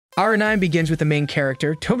Our 9 begins with the main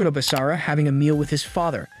character, Toguro Basara, having a meal with his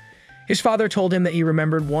father. His father told him that he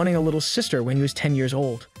remembered wanting a little sister when he was 10 years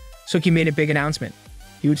old, so he made a big announcement.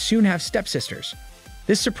 He would soon have stepsisters.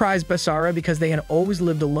 This surprised Basara because they had always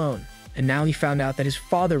lived alone, and now he found out that his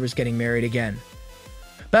father was getting married again.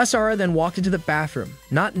 Basara then walked into the bathroom,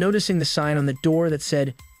 not noticing the sign on the door that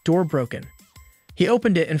said, "Door broken." He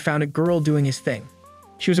opened it and found a girl doing his thing.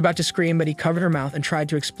 She was about to scream, but he covered her mouth and tried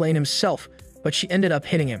to explain himself, but she ended up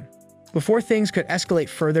hitting him. Before things could escalate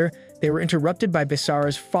further, they were interrupted by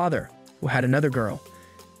Basara's father, who had another girl.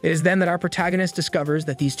 It is then that our protagonist discovers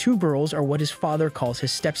that these 2 girls are what his father calls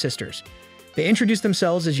his stepsisters. They introduce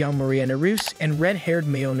themselves as young Maria Naruse and red-haired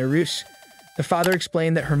Maou Naruse. The father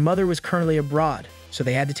explained that her mother was currently abroad, so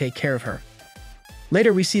they had to take care of her.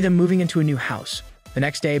 Later, we see them moving into a new house. The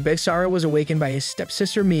next day, Basara was awakened by his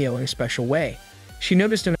stepsister Maou in a special way. She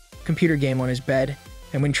noticed a computer game on his bed,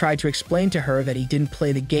 and when tried to explain to her that he didn't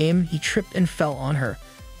play the game, he tripped and fell on her,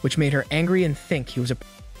 which made her angry and think he was a...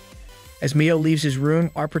 As Maou leaves his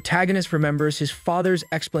room, our protagonist remembers his father's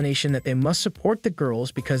explanation that they must support the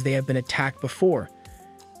girls because they have been attacked before.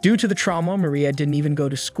 Due to the trauma, Maria didn't even go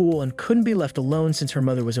to school and couldn't be left alone since her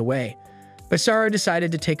mother was away. Basara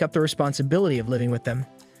decided to take up the responsibility of living with them.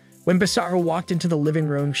 When Basara walked into the living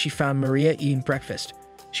room, she found Maria eating breakfast.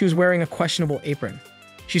 She was wearing a questionable apron.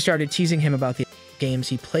 She started teasing him about the games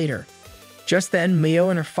he played her. Just then, Maou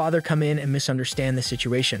and her father come in and misunderstand the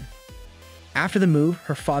situation. After the move,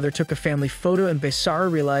 her father took a family photo and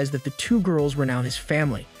Basara realized that the 2 girls were now his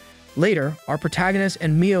family. Later, our protagonist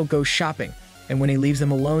and Maou go shopping, and when he leaves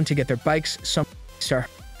them alone to get their bikes, some start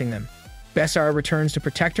hitting them. Basara returns to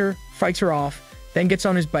protect her, fights her off, then gets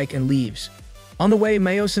on his bike and leaves. On the way,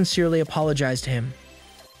 Maou sincerely apologized to him.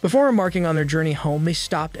 Before embarking on their journey home, they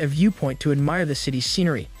stopped at a viewpoint to admire the city's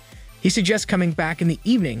scenery. He suggests coming back in the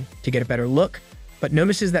evening to get a better look, but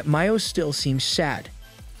notices that Maou still seems sad.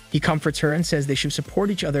 He comforts her and says they should support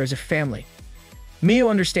each other as a family. Maou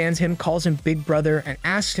understands him, calls him Big Brother, and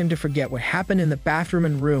asks him to forget what happened in the bathroom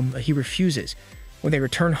and room, but he refuses. When they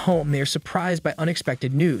return home, they are surprised by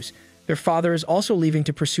unexpected news. Their father is also leaving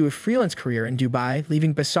to pursue a freelance career in Dubai,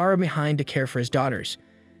 leaving Basara behind to care for his daughters.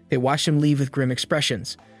 They watch him leave with grim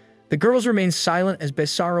expressions. The girls remained silent as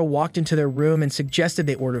Basara walked into their room and suggested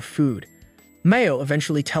they order food. Maou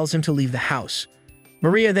eventually tells him to leave the house.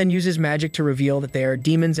 Maria then uses magic to reveal that they are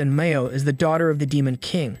demons and Maou is the daughter of the demon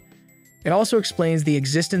king. It also explains the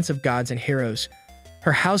existence of gods and heroes.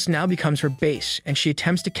 Her house now becomes her base, and she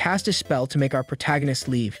attempts to cast a spell to make our protagonist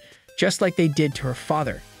leave, just like they did to her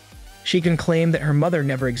father. She can claim that her mother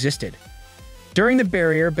never existed. During the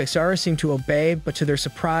barrier, Basara seemed to obey, but to their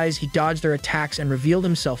surprise, he dodged their attacks and revealed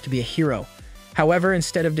himself to be a hero. However,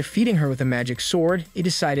 instead of defeating her with a magic sword, he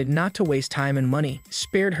decided not to waste time and money,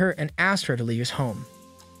 spared her, and asked her to leave his home.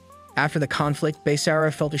 After the conflict,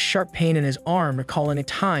 Basara felt a sharp pain in his arm, recalling a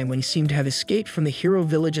time when he seemed to have escaped from the hero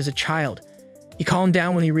village as a child. He calmed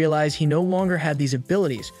down when he realized he no longer had these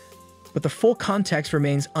abilities, but the full context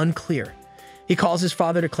remains unclear. He calls his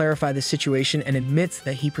father to clarify the situation and admits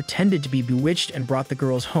that he pretended to be bewitched and brought the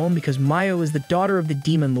girls home because Maou is the daughter of the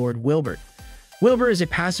demon lord Wilbert. Wilbur is a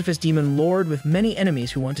pacifist demon lord with many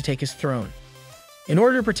enemies who want to take his throne. In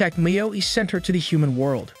order to protect Maou, he sent her to the human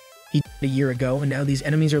world. He did a year ago, and now these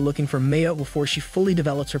enemies are looking for Maou before she fully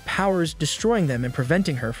develops her powers, destroying them and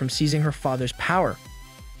preventing her from seizing her father's power.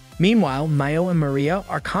 Meanwhile, Maou and Maria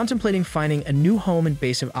are contemplating finding a new home and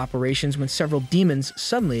base of operations when several demons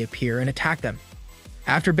suddenly appear and attack them.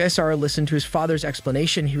 After Basara listened to his father's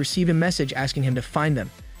explanation, he received a message asking him to find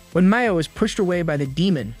them. When Maou is pushed away by the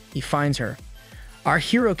demon, he finds her. Our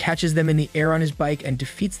hero catches them in the air on his bike and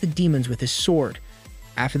defeats the demons with his sword.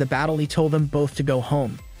 After the battle, he told them both to go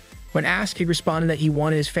home. When asked, he responded that he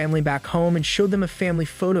wanted his family back home and showed them a family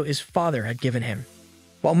photo his father had given him.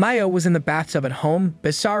 While Maou was in the bathtub at home,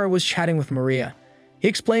 Basara was chatting with Maria. He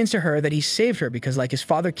explains to her that he saved her because, like his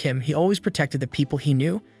father Kim, he always protected the people he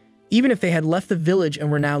knew, even if they had left the village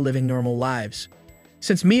and were now living normal lives.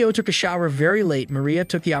 Since Maou took a shower very late, Maria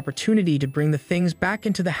took the opportunity to bring the things back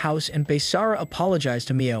into the house and Basara apologized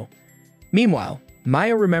to Maou. Meanwhile,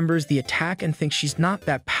 Maou remembers the attack and thinks she's not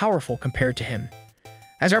that powerful compared to him.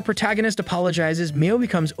 As our protagonist apologizes, Maou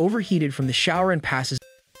becomes overheated from the shower and passes.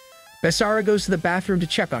 Basara goes to the bathroom to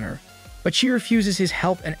check on her, but she refuses his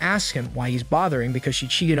help and asks him why he's bothering because she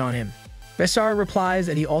cheated on him. Basara replies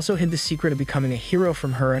that he also hid the secret of becoming a hero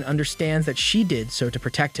from her and understands that she did so to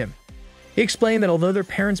protect him. He explained that although their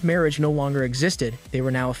parents' marriage no longer existed, they were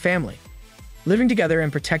now a family. Living together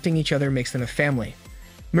and protecting each other makes them a family.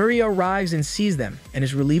 Maria arrives and sees them, and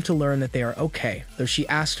is relieved to learn that they are okay, though she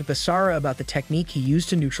asks Basara about the technique he used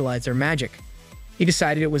to neutralize their magic. He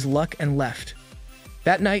decided it was luck and left.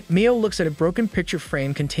 That night, Maou looks at a broken picture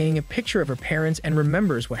frame containing a picture of her parents and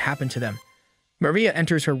remembers what happened to them. Maria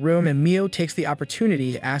enters her room and Maou takes the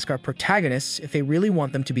opportunity to ask our protagonists if they really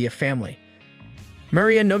want them to be a family.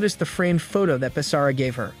 Maria noticed the framed photo that Basara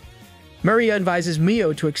gave her. Maria advises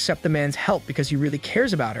Maou to accept the man's help because he really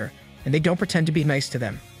cares about her, and they don't pretend to be nice to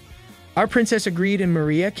them. Our princess agreed and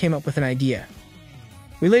Maria came up with an idea.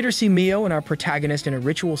 We later see Maou and our protagonist in a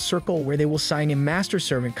ritual circle where they will sign a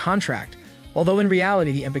master-servant contract, although in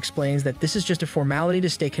reality the imp explains that this is just a formality to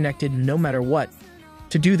stay connected no matter what.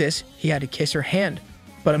 To do this, he had to kiss her hand,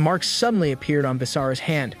 but a mark suddenly appeared on Basara's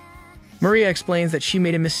hand. Maria explains that she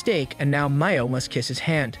made a mistake and now Maou must kiss his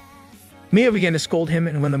hand. Maou began to scold him,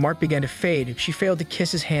 and when the mark began to fade, she failed to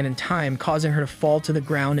kiss his hand in time, causing her to fall to the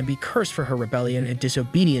ground and be cursed for her rebellion and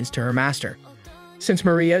disobedience to her master. Since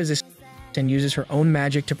Maria is a and uses her own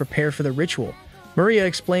magic to prepare for the ritual, Maria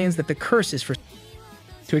explains that the curse is for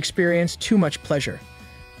to experience too much pleasure.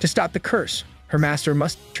 To stop the curse, her master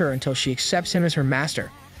must her until she accepts him as her master.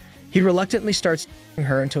 He reluctantly starts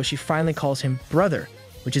her until she finally calls him brother,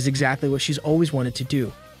 which is exactly what she's always wanted to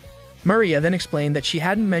do. Maria then explained that she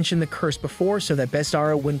hadn't mentioned the curse before so that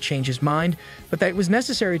Basara wouldn't change his mind, but that it was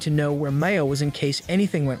necessary to know where Maou was in case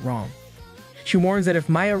anything went wrong. She warns that if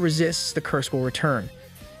Maou resists, the curse will return.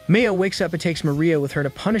 Maou wakes up and takes Maria with her to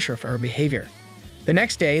punish her for her behavior. The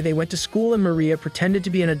next day, they went to school and Maria pretended to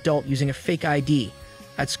be an adult using a fake ID.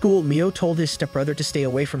 At school, Maou told his stepbrother to stay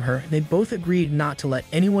away from her, and they both agreed not to let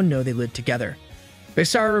anyone know they lived together.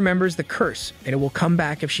 Basara remembers the curse, and it will come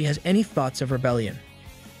back if she has any thoughts of rebellion.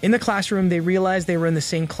 In the classroom, they realized they were in the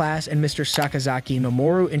same class, and Mr. Sakazaki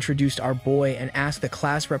Mamoru introduced our boy and asked the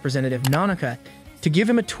class representative Nonaka to give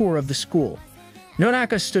him a tour of the school.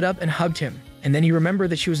 Nonaka stood up and hugged him, and then he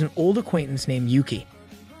remembered that she was an old acquaintance named Yuki.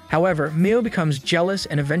 However, Maou becomes jealous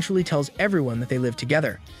and eventually tells everyone that they live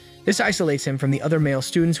together. This isolates him from the other male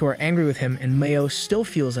students who are angry with him, and Maou still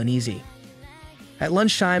feels uneasy. At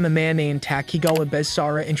lunchtime, a man named Takegawa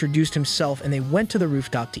Basara introduced himself and they went to the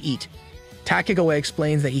rooftop to eat. Takegawa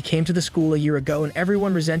explains that he came to the school a year ago and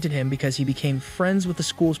everyone resented him because he became friends with the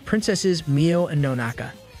school's princesses Maou and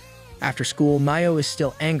Nonaka. After school, Maou is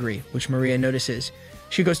still angry, which Maria notices.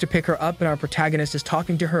 She goes to pick her up and our protagonist is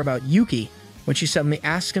talking to her about Yuki when she suddenly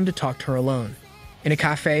asks him to talk to her alone. In a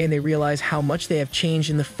cafe, and they realize how much they have changed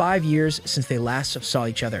in the 5 years since they last saw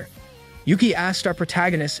each other. Yuki asks our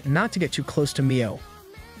protagonist not to get too close to Maou.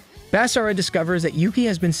 Basara discovers that Yuki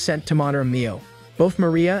has been sent to monitor Maou. Both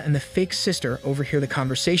Maria and the fake sister overhear the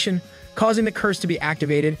conversation, causing the curse to be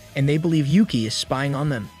activated, and they believe Yuki is spying on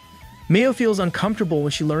them. Maou feels uncomfortable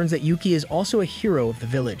when she learns that Yuki is also a hero of the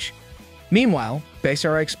village. Meanwhile,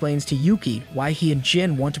 Basara explains to Yuki why he and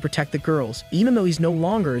Jin want to protect the girls, even though he's no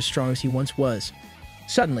longer as strong as he once was.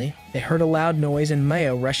 Suddenly, they heard a loud noise and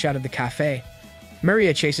Maou rushed out of the cafe.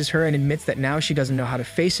 Maria chases her and admits that now she doesn't know how to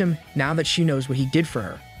face him, now that she knows what he did for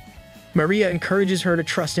her. Maria encourages her to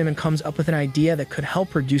trust him and comes up with an idea that could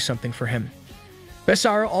help her do something for him.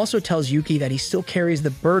 Basara also tells Yuki that he still carries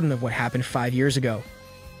the burden of what happened 5 years ago.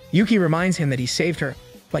 Yuki reminds him that he saved her,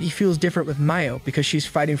 but he feels different with Maou because she's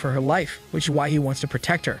fighting for her life, which is why he wants to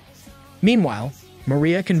protect her. Meanwhile,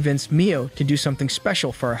 Maria convinced Maou to do something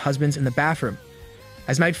special for her husbands in the bathroom.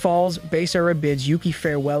 As night falls, Basara bids Yuki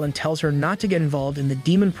farewell and tells her not to get involved in the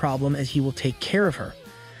demon problem as he will take care of her.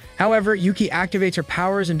 However, Yuki activates her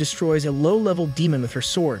powers and destroys a low-level demon with her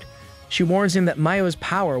sword. She warns him that Maou's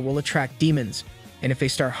power will attract demons, and if they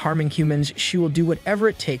start harming humans, she will do whatever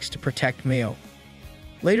it takes to protect Maou.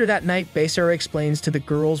 Later that night, Basara explains to the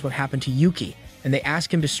girls what happened to Yuki, and they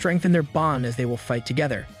ask him to strengthen their bond as they will fight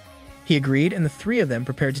together. He agreed, and the three of them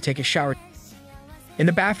prepared to take a shower. In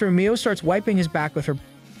the bathroom, Maou starts wiping his back with her,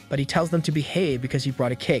 but he tells them to behave because he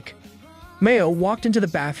brought a cake. Maou walked into the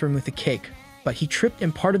bathroom with the cake, but he tripped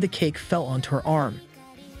and part of the cake fell onto her arm.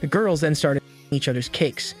 The girls then started eating each other's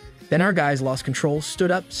cakes. Then our guys lost control,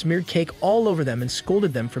 stood up, smeared cake all over them, and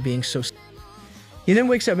scolded them for being so stupid. He then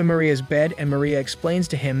wakes up in Maria's bed, and Maria explains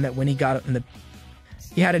to him that when he got up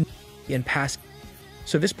he had a and passed,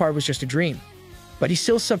 so this part was just a dream. But he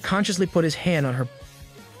still subconsciously put his hand on her.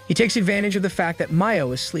 He takes advantage of the fact that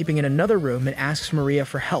Maou is sleeping in another room and asks Maria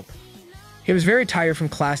for help. He was very tired from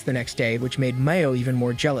class the next day, which made Maou even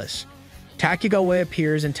more jealous. Takegawa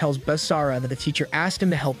appears and tells Basara that the teacher asked him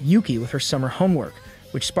to help Yuki with her summer homework,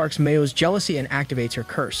 which sparks Maou's jealousy and activates her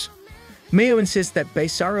curse. Maou insists that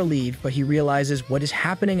Basara leave, but he realizes what is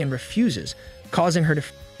happening and refuses, causing her to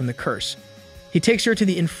from the curse. He takes her to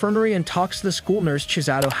the infirmary and talks to the school nurse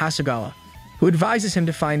Chisato Hasegawa, who advises him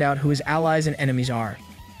to find out who his allies and enemies are.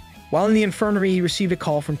 While in the infirmary, he received a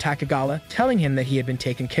call from Takegawa telling him that he had been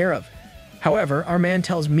taken care of. However, our man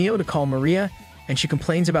tells Mio to call Maria, and she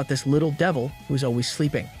complains about this little devil who is always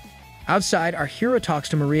sleeping. Outside, our hero talks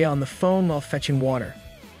to Maria on the phone while fetching water.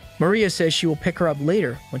 Maria says she will pick her up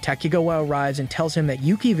later when Takegawa arrives and tells him that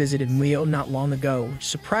Yuki visited Mio not long ago, which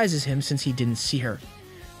surprises him since he didn't see her.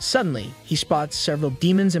 Suddenly, he spots several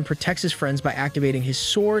demons and protects his friends by activating his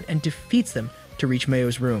sword and defeats them to reach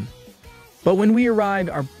Mio's room. But when we arrived,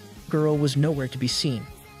 our girl was nowhere to be seen.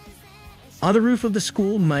 On the roof of the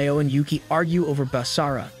school, Mio and Yuki argue over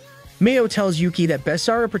Basara. Mio tells Yuki that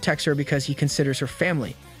Basara protects her because he considers her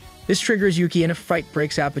family. This triggers Yuki and a fight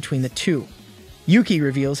breaks out between the two. Yuki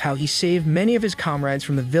reveals how he saved many of his comrades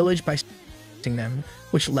from the village by summoning them,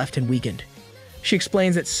 which left him weakened. She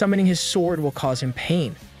explains that summoning his sword will cause him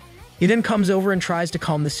pain. He then comes over and tries to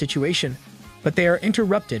calm the situation, but they are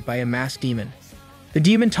interrupted by a masked demon. The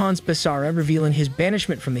demon taunts Basara, revealing his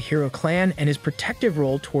banishment from the hero clan and his protective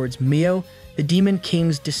role towards Mio, the demon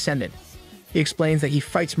king's descendant. He explains that he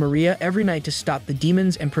fights Maria every night to stop the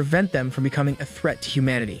demons and prevent them from becoming a threat to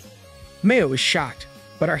humanity. Mio is shocked,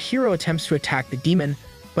 but our hero attempts to attack the demon,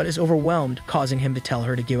 but is overwhelmed, causing him to tell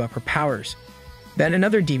her to give up her powers. Then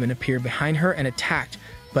another demon appeared behind her and attacked,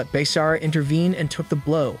 but Basara intervened and took the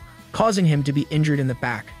blow, causing him to be injured in the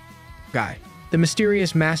back. The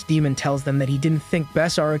mysterious masked demon tells them that he didn't think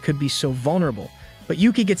Basara could be so vulnerable, but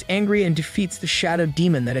Yuki gets angry and defeats the shadow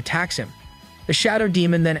demon that attacks him. The shadow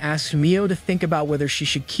demon then asks Mio to think about whether she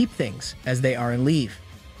should keep things as they are and leave.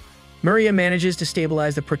 Maria manages to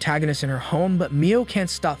stabilize the protagonist in her home, but Mio can't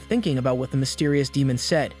stop thinking about what the mysterious demon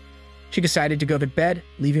said. She decided to go to bed,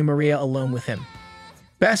 leaving Maria alone with him.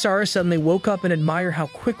 Basara suddenly woke up and admired how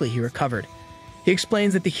quickly he recovered. He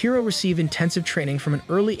explains that the hero received intensive training from an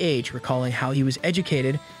early age, recalling how he was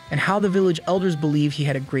educated and how the village elders believed he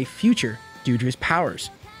had a great future due to his powers.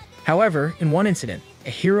 However, in one incident, a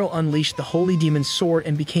hero unleashed the holy demon's sword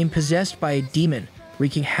and became possessed by a demon,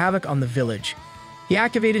 wreaking havoc on the village. He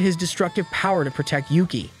activated his destructive power to protect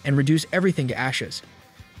Yuki and reduce everything to ashes.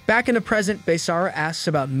 Back in the present, Basara asks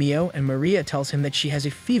about Mio, and Maria tells him that she has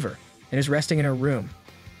a fever and is resting in her room.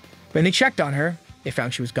 When they checked on her, they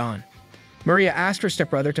found she was gone. Maria asked her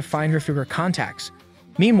stepbrother to find her through her contacts.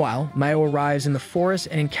 Meanwhile, Maou arrives in the forest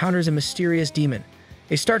and encounters a mysterious demon.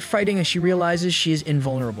 They start fighting as she realizes she is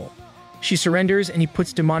invulnerable. She surrenders and he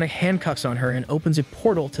puts demonic handcuffs on her and opens a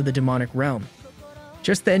portal to the demonic realm.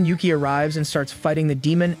 Just then, Yuki arrives and starts fighting the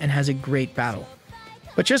demon and has a great battle.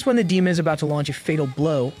 But just when the demon is about to launch a fatal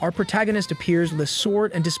blow, our protagonist appears with a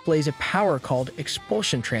sword and displays a power called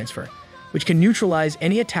Expulsion Transfer, which can neutralize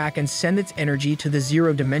any attack and send its energy to the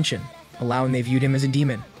zero dimension, allowing they viewed him as a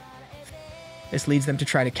demon. This leads them to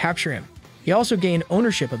try to capture him. He also gained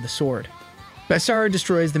ownership of the sword. Basara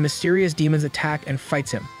destroys the mysterious demon's attack and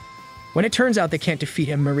fights him. When it turns out they can't defeat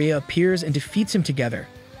him, Maria appears and defeats him together.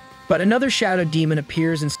 But another shadow demon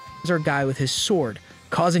appears and stabs our guy with his sword,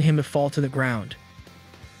 causing him to fall to the ground.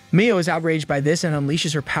 Mio is outraged by this and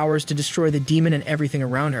unleashes her powers to destroy the demon and everything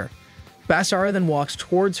around her. Basara then walks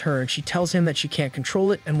towards her and she tells him that she can't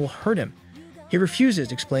control it and will hurt him. He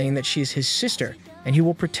refuses, explaining that she is his sister and he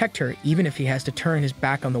will protect her even if he has to turn his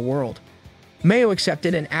back on the world. Mio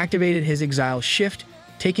accepted and activated his exile shift,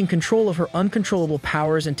 taking control of her uncontrollable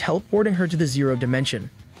powers and teleporting her to the zero dimension.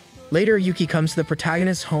 Later, Yuki comes to the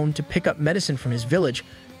protagonist's home to pick up medicine from his village,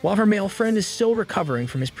 while her male friend is still recovering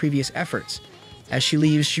from his previous efforts. As she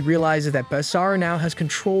leaves, she realizes that Basara now has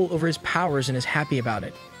control over his powers and is happy about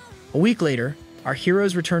it. A week later, our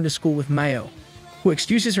heroes return to school with Mio, who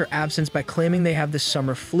excuses her absence by claiming they have the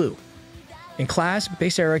summer flu. In class,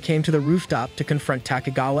 Basara came to the rooftop to confront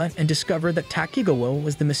Takegawa and discovered that Takegawa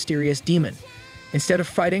was the mysterious demon. Instead of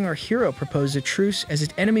fighting, our hero proposed a truce as his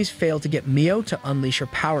enemies failed to get Mio to unleash her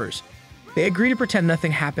powers. They agree to pretend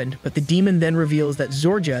nothing happened, but the demon then reveals that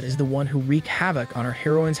Zorjud is the one who wreaked havoc on our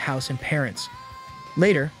heroine's house and parents.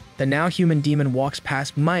 Later, the now-human demon walks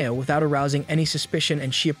past Mio without arousing any suspicion,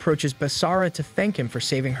 and she approaches Basara to thank him for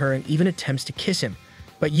saving her and even attempts to kiss him.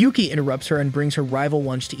 But Yuki interrupts her and brings her rival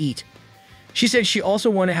lunch to eat. She says she also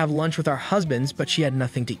wanted to have lunch with our husbands, but she had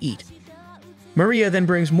nothing to eat. Maria then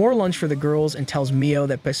brings more lunch for the girls and tells Mio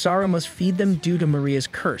that Basara must feed them due to Maria's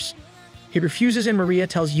curse. He refuses and Maria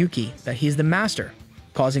tells Yuki that he is the master,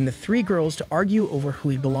 causing the three girls to argue over who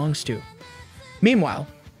he belongs to. Meanwhile,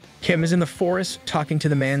 Kim is in the forest talking to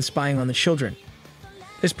the man spying on the children.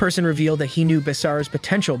 This person revealed that he knew Basara's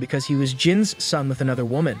potential because he was Jin's son with another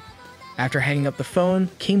woman. After hanging up the phone,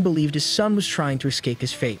 Kim believed his son was trying to escape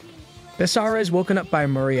his fate. Basara is woken up by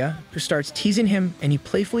Maria, who starts teasing him and he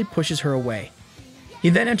playfully pushes her away. He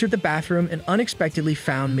then entered the bathroom and unexpectedly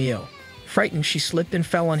found Mio. Frightened, she slipped and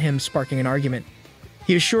fell on him, sparking an argument.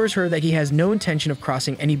 He assures her that he has no intention of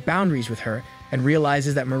crossing any boundaries with her and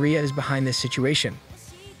realizes that Maria is behind this situation.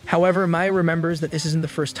 However, Maya remembers that this isn't the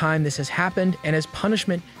first time this has happened, and as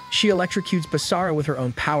punishment, she electrocutes Basara with her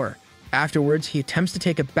own power. Afterwards, he attempts to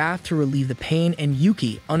take a bath to relieve the pain, and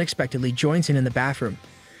Yuki unexpectedly joins in the bathroom.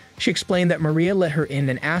 She explained that Maria let her in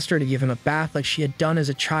and asked her to give him a bath like she had done as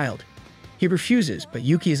a child. He refuses, but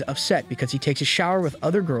Yuki is upset because he takes a shower with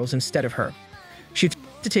other girls instead of her. She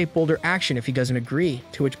threatens to take bolder action if he doesn't agree,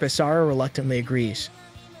 to which Basara reluctantly agrees.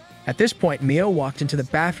 At this point, Mio walked into the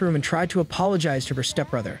bathroom and tried to apologize to her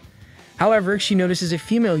stepbrother. However, she notices a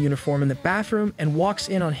female uniform in the bathroom and walks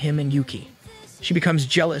in on him and Yuki. She becomes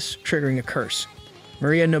jealous, triggering a curse.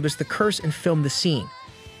 Maria noticed the curse and filmed the scene.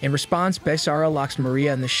 In response, Basara locks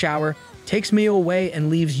Maria in the shower, takes Mio away, and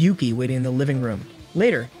leaves Yuki waiting in the living room.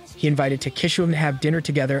 Later, he invited Takishuan to have dinner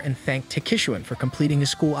together and thanked Takishuan for completing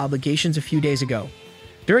his school obligations a few days ago.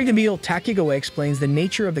 During the meal, Takigawa explains the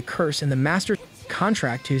nature of the curse and the master's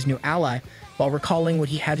contract to his new ally, while recalling what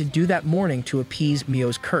he had to do that morning to appease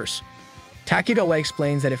Mio's curse. Takigawa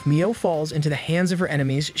explains that if Mio falls into the hands of her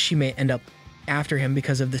enemies, she may end up after him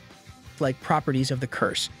because of the like properties of the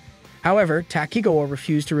curse. However, Takigawa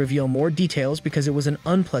refused to reveal more details because it was an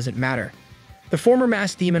unpleasant matter. The former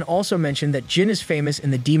masked demon also mentioned that Jin is famous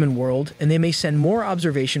in the demon world, and they may send more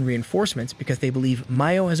observation reinforcements because they believe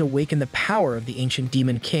Mayo has awakened the power of the ancient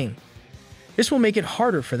demon king. This will make it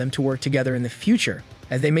harder for them to work together in the future,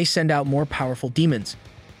 as they may send out more powerful demons.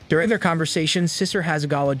 During their conversation, Sister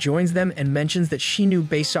Hasegawa joins them and mentions that she knew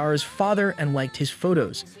Basara's father and liked his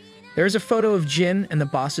photos. There is a photo of Jin and the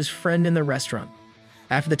boss's friend in the restaurant.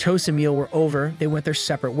 After the toast and meal were over, they went their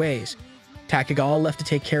separate ways. Takigawa left to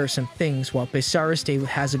take care of some things, while Basara stayed with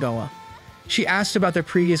Hasegawa. She asks about their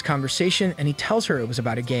previous conversation, and he tells her it was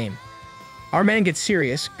about a game. Our man gets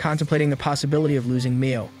serious, contemplating the possibility of losing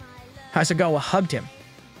Mio. Hasegawa hugged him.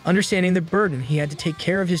 Understanding the burden he had to take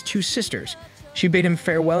care of his two sisters, she bade him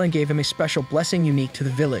farewell and gave him a special blessing unique to the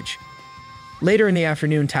village. Later in the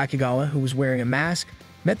afternoon, Takigawa, who was wearing a mask,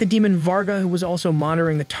 met the demon Varga, who was also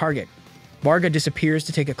monitoring the target. Varga disappears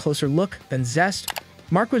to take a closer look, then Zest,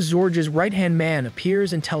 Marquis Zorge's right-hand man,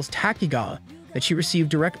 appears and tells Takigawa that she received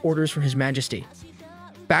direct orders from His Majesty.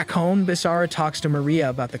 Back home, Basara talks to Maria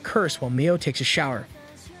about the curse while Mio takes a shower.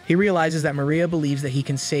 He realizes that Maria believes that he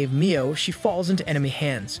can save Mio if she falls into enemy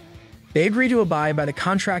hands. They agree to abide by the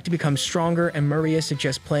contract to become stronger, and Maria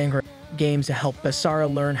suggests playing her games to help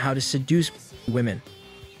Basara learn how to seduce women.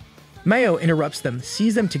 Mio interrupts them,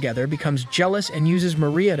 sees them together, becomes jealous, and uses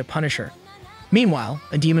Maria to punish her. Meanwhile,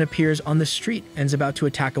 a demon appears on the street and is about to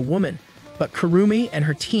attack a woman, but Kurumi and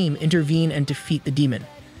her team intervene and defeat the demon.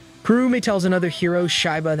 Kurumi tells another hero,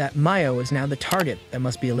 Shiba, that Mio is now the target that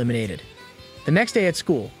must be eliminated. The next day at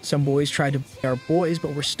school, some boys tried to bully our boys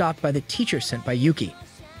but were stopped by the teacher sent by Yuki.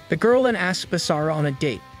 The girl then asks Basara on a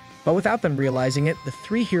date, but without them realizing it, the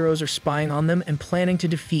three heroes are spying on them and planning to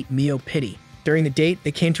defeat Mio Pity. During the date,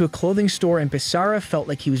 they came to a clothing store and Basara felt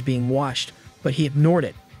like he was being watched, but he ignored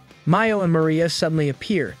it. Mio and Maria suddenly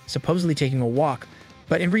appear, supposedly taking a walk,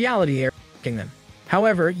 but in reality they are attacking them.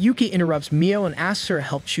 However, Yuki interrupts Mio and asks her to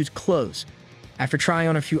help choose clothes. After trying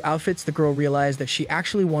on a few outfits, the girl realized that she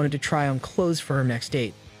actually wanted to try on clothes for her next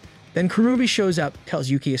date. Then Kurumi shows up, tells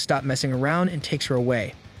Yuki to stop messing around, and takes her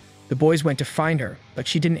away. The boys went to find her, but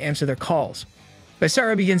she didn't answer their calls.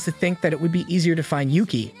 Basara begins to think that it would be easier to find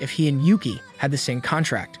Yuki if he and Yuki had the same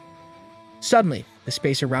contract. Suddenly, the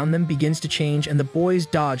space around them begins to change and the boys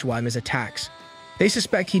dodge Waima's attacks. They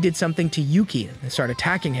suspect he did something to Yuki and start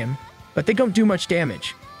attacking him, but they don't do much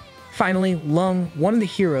damage. Finally, Lung, one of the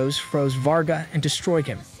heroes, froze Varga and destroyed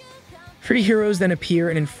him. Three heroes then appear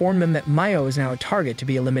and inform them that Mio is now a target to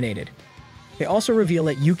be eliminated. They also reveal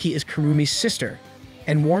that Yuki is Kurumi's sister,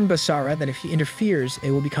 and warn Basara that if he interferes,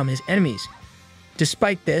 they will become his enemies.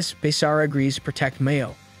 Despite this, Basara agrees to protect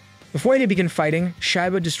Mio. Before they begin fighting,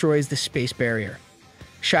 Shiba destroys the space barrier.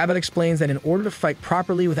 Shiba explains that in order to fight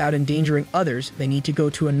properly without endangering others, they need to go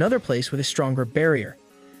to another place with a stronger barrier.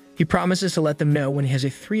 He promises to let them know when he has a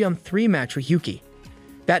 3-on-3 match with Yuki.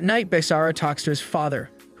 That night, Basara talks to his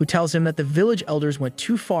father, who tells him that the village elders went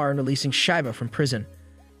too far in releasing Shiba from prison.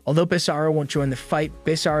 Although Basara won't join the fight,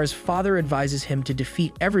 Basara's father advises him to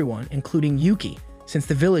defeat everyone, including Yuki, since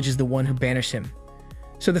the village is the one who banished him.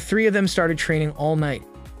 So the three of them started training all night.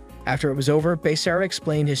 After it was over, Basara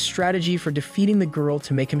explained his strategy for defeating the girl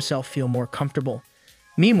to make himself feel more comfortable.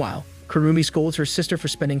 Meanwhile, Kurumi scolds her sister for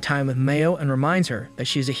spending time with Mio and reminds her that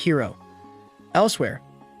she is a hero. Elsewhere,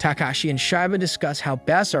 Takashi and Shiba discuss how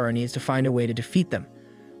Basara needs to find a way to defeat them.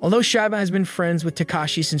 Although Shiba has been friends with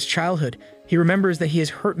Takashi since childhood, he remembers that he has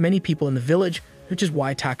hurt many people in the village, which is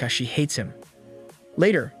why Takashi hates him.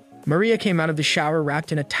 Later, Maria came out of the shower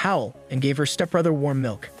wrapped in a towel and gave her stepbrother warm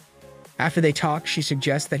milk. After they talk, she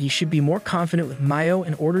suggests that he should be more confident with Maou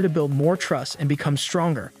in order to build more trust and become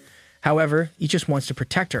stronger. However, he just wants to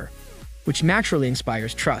protect her, which naturally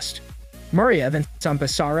inspires trust. Maria then sits on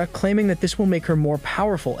Basara, claiming that this will make her more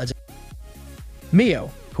powerful as a Maou,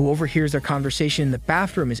 who overhears their conversation in the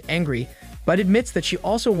bathroom, is angry, but admits that she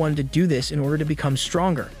also wanted to do this in order to become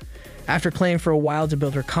stronger. After playing for a while to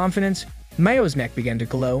build her confidence, Maou's neck began to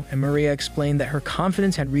glow, and Maria explained that her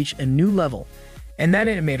confidence had reached a new level, and that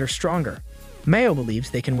it had made her stronger. Maou believes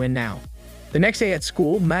they can win now. The next day at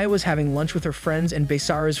school, Maou was having lunch with her friends, and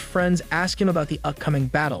Basara's friends ask him about the upcoming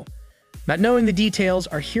battle. Not knowing the details,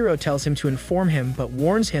 our hero tells him to inform him, but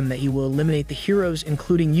warns him that he will eliminate the heroes,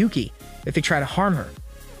 including Yuki, if they try to harm her.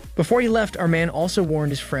 Before he left, our man also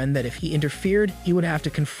warned his friend that if he interfered, he would have to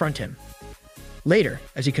confront him. Later,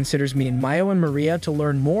 as he considers meeting Maou and Maria to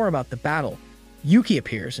learn more about the battle, Yuki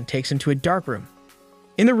appears and takes him to a dark room.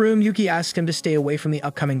 In the room, Yuki asks him to stay away from the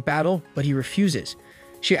upcoming battle, but he refuses.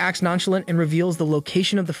 She acts nonchalant and reveals the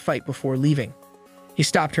location of the fight before leaving. He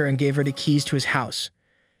stopped her and gave her the keys to his house.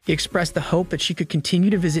 He expressed the hope that she could continue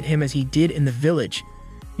to visit him as he did in the village.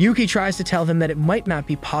 Yuki tries to tell him that it might not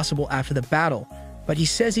be possible after the battle, but he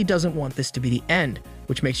says he doesn't want this to be the end,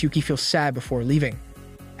 which makes Yuki feel sad before leaving.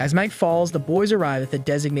 As night falls, the boys arrive at the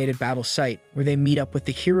designated battle site, where they meet up with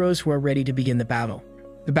the heroes who are ready to begin the battle.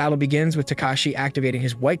 The battle begins with Takashi activating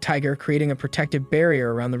his white tiger, creating a protective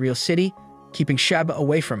barrier around the real city, keeping Shaba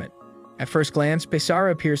away from it. At first glance,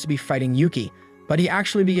 Basara appears to be fighting Yuki, but he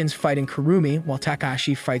actually begins fighting Kurumi while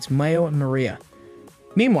Takashi fights Maou and Maria.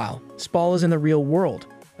 Meanwhile, Spall is in the real world,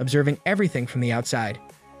 observing everything from the outside.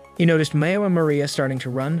 He noticed Maou and Maria starting to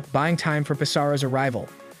run, buying time for Basara's arrival.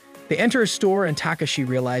 They enter a store and Takashi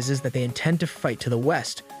realizes that they intend to fight to the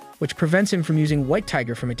west, which prevents him from using White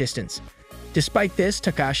Tiger from a distance. Despite this,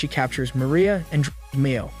 Takashi captures Maria and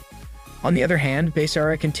Maou. On the other hand,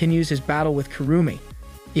 Basara continues his battle with Kurumi.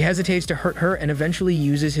 He hesitates to hurt her and eventually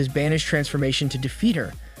uses his banished transformation to defeat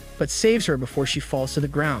her, but saves her before she falls to the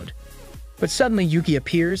ground. But suddenly Yuki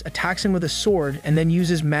appears, attacks him with a sword, and then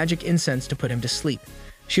uses magic incense to put him to sleep.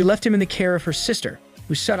 She left him in the care of her sister,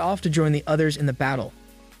 who set off to join the others in the battle.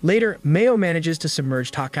 Later, Maou manages to submerge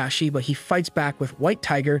Takashi, but he fights back with White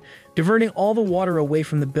Tiger, diverting all the water away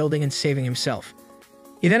from the building and saving himself.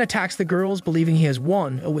 He then attacks the girls, believing he has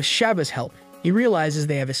won, but with Shaba's help, he realizes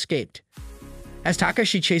they have escaped. As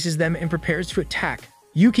Takashi chases them and prepares to attack,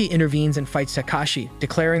 Yuki intervenes and fights Takashi,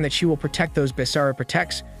 declaring that she will protect those Basara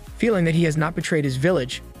protects, feeling that he has not betrayed his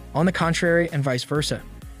village, on the contrary, and vice versa.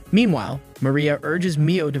 Meanwhile, Maria urges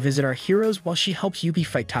Maou to visit our heroes while she helps Yuki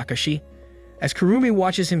fight Takashi. As Kurumi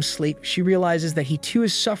watches him sleep, she realizes that he too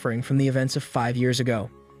is suffering from the events of 5 years ago.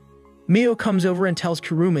 Maou comes over and tells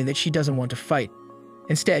Kurumi that she doesn't want to fight.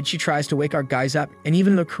 Instead, she tries to wake our guys up, and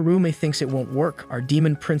even though Kurumi thinks it won't work, our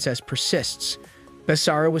demon princess persists.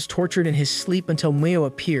 Basara was tortured in his sleep until Maou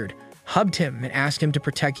appeared, hugged him, and asked him to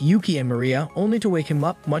protect Yuki and Maria, only to wake him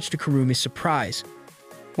up, much to Kurumi's surprise.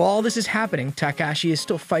 While all this is happening, Takashi is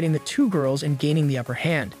still fighting the two girls and gaining the upper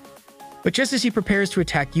hand. But just as he prepares to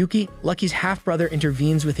attack Yuki, Lucky's half-brother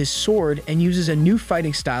intervenes with his sword and uses a new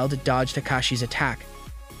fighting style to dodge Takashi's attack.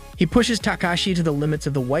 He pushes Takashi to the limits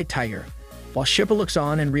of the White Tiger, while Shippa looks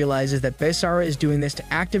on and realizes that Basara is doing this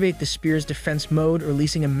to activate the spear's defense mode,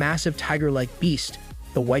 releasing a massive tiger-like beast,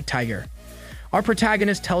 the White Tiger. Our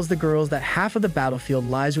protagonist tells the girls that half of the battlefield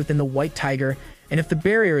lies within the White Tiger, and if the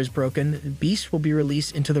barrier is broken, the beast will be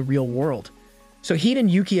released into the real world. So he and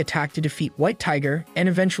Yuki attack to defeat White Tiger and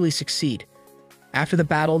eventually succeed. After the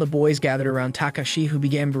battle, the boys gathered around Takashi, who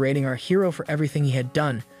began berating our hero for everything he had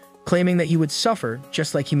done, claiming that he would suffer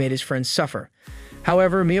just like he made his friends suffer.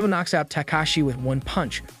 However, Maou knocks out Takashi with one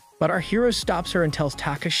punch, but our hero stops her and tells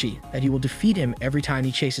Takashi that he will defeat him every time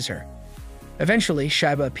he chases her. Eventually,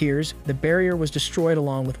 Shaiba appears, the barrier was destroyed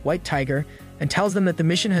along with White Tiger, and tells them that the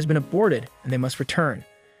mission has been aborted and they must return.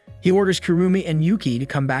 He orders Kurumi and Yuki to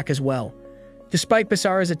come back as well. Despite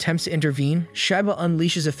Basara's attempts to intervene, Shaiba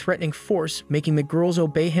unleashes a threatening force, making the girls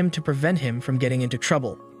obey him to prevent him from getting into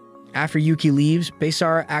trouble. After Yuki leaves,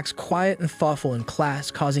 Basara acts quiet and thoughtful in class,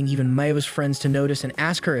 causing even Maou's friends to notice and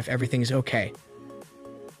ask her if everything is okay.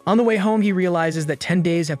 On the way home, he realizes that 10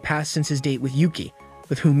 days have passed since his date with Yuki,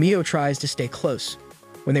 with whom Maou tries to stay close.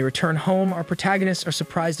 When they return home, our protagonists are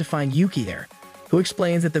surprised to find Yuki there, who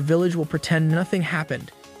explains that the village will pretend nothing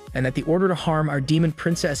happened, and that the order to harm our demon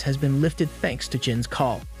princess has been lifted thanks to Jin's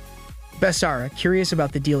call. Basara, curious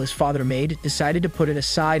about the deal his father made, decided to put it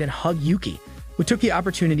aside and hug Yuki, who took the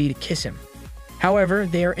opportunity to kiss him. However,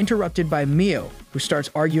 they are interrupted by Maou, who starts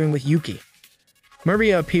arguing with Yuki.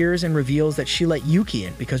 Maria appears and reveals that she let Yuki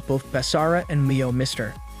in because both Basara and Maou missed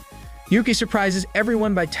her. Yuki surprises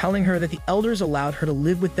everyone by telling her that the elders allowed her to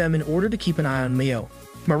live with them in order to keep an eye on Maou.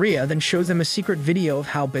 Maria then shows them a secret video of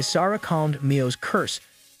how Basara calmed Maou's curse,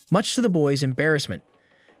 much to the boys' embarrassment.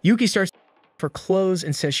 Yuki starts for clothes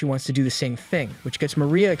and says she wants to do the same thing, which gets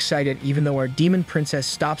Maria excited even though our demon princess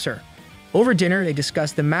stops her. Over dinner, they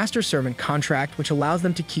discuss the master-servant contract, which allows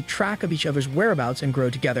them to keep track of each other's whereabouts and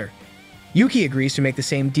grow together. Yuki agrees to make the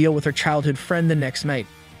same deal with her childhood friend the next night.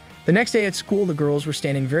 The next day at school, the girls were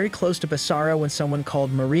standing very close to Basara when someone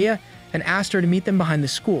called Maria and asked her to meet them behind the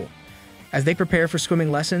school. As they prepare for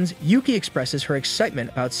swimming lessons, Yuki expresses her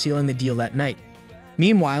excitement about sealing the deal that night.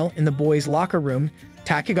 Meanwhile, in the boys' locker room,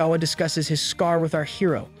 Takegawa discusses his scar with our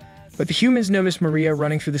hero, but the humans notice Maria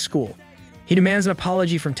running through the school. He demands an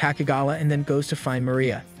apology from Takegawa and then goes to find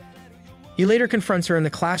Maria. He later confronts her in the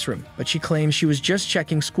classroom, but she claims she was just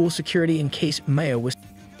checking school security in case Maou was.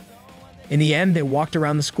 In the end, they walked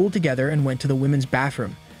around the school together and went to the women's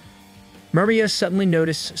bathroom. Maria suddenly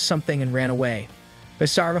noticed something and ran away.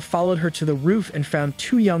 Basara followed her to the roof and found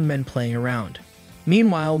two young men playing around.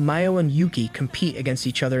 Meanwhile, Maou and Yuki compete against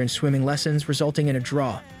each other in swimming lessons, resulting in a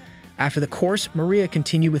draw. After the course, Maria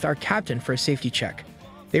continued with our captain for a safety check.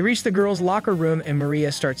 They reach the girls' locker room and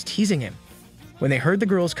Maria starts teasing him. When they heard the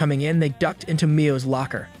girls coming in, they ducked into Maou's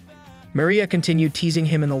locker. Maria continued teasing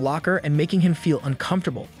him in the locker and making him feel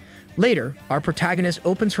uncomfortable. Later, our protagonist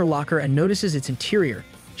opens her locker and notices its interior.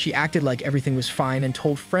 She acted like everything was fine and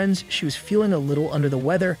told friends she was feeling a little under the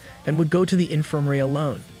weather and would go to the infirmary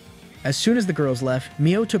alone. As soon as the girls left,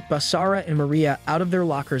 Maou took Basara and Maria out of their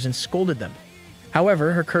lockers and scolded them.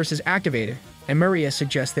 However, her curse is activated, and Maria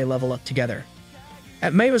suggests they level up together.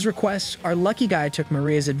 At Maou's request, our lucky guy took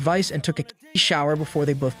Maria's advice and took a shower before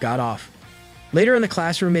they both got off. Later in the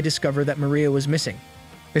classroom, they discovered that Maria was missing.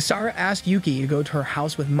 Basara asked Yuki to go to her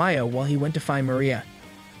house with Maou while he went to find Maria.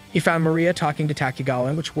 He found Maria talking to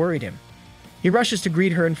Takegawa, which worried him. He rushes to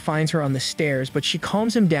greet her and finds her on the stairs, but she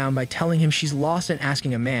calms him down by telling him she's lost and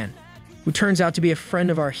asking a man, who turns out to be a friend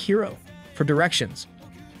of our hero, for directions.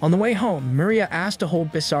 On the way home, Maria asked to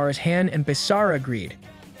hold Basara's hand and Basara agreed.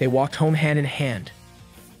 They walked home hand in hand.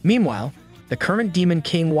 Meanwhile, the current Demon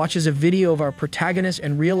King watches a video of our protagonist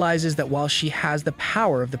and realizes that while she has the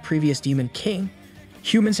power of the previous Demon King,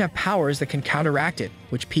 humans have powers that can counteract it,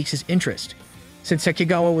 which piques his interest. Since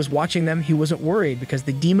Takegawa was watching them, he wasn't worried because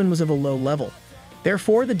the demon was of a low level.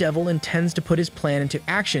 Therefore, the devil intends to put his plan into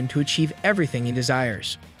action to achieve everything he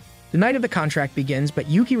desires. The night of the contract begins, but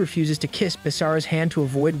Yuki refuses to kiss Basara's hand to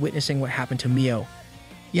avoid witnessing what happened to Maou.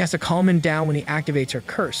 He has to calm him down when he activates her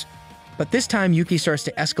curse, but this time Yuki starts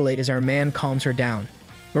to escalate as our man calms her down.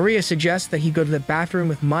 Maria suggests that he go to the bathroom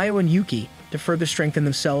with Maou and Yuki to further strengthen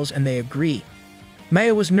themselves, and they agree.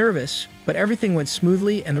 Maou was nervous, but everything went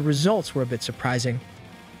smoothly and the results were a bit surprising.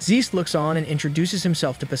 Rizz looks on and introduces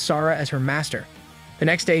himself to Basara as her master. The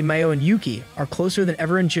next day, Maou and Yuki are closer than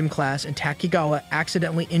ever in gym class, and Takegawa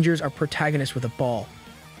accidentally injures our protagonist with a ball.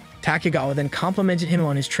 Takegawa then complimented him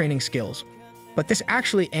on his training skills, but this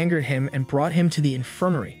actually angered him and brought him to the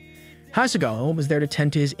infirmary. Hasegawa was there to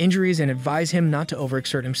tend to his injuries and advise him not to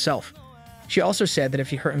overexert himself. She also said that if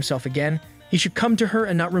he hurt himself again, he should come to her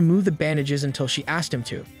and not remove the bandages until she asked him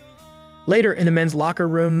to. Later, in the men's locker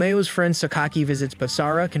room, Maou's friend Sakaki visits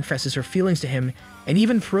Basara, confesses her feelings to him, and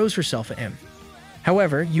even throws herself at him.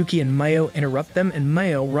 However, Yuki and Maou interrupt them, and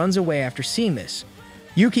Maou runs away after seeing this.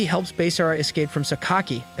 Yuki helps Basara escape from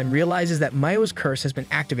Sakaki, then realizes that Maou's curse has been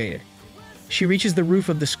activated. She reaches the roof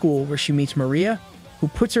of the school where she meets Maria, who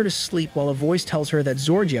puts her to sleep while a voice tells her that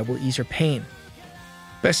Zorgia will ease her pain.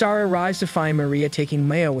 Basara arrives to find Maria taking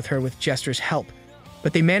Maou with her with Jester's help,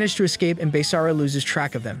 but they manage to escape and Basara loses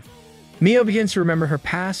track of them. Maou begins to remember her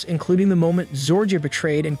past, including the moment Zorgia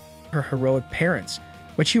betrayed and her heroic parents.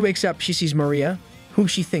 When she wakes up, she sees Maria, whom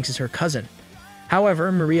she thinks is her cousin.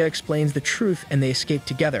 However, Maria explains the truth and they escape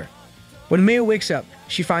together. When Maou wakes up,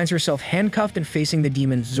 she finds herself handcuffed and facing the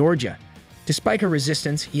demon Zorgia. Despite her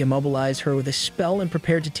resistance, he immobilized her with a spell and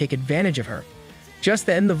prepared to take advantage of her. Just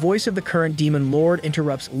then, the voice of the current demon lord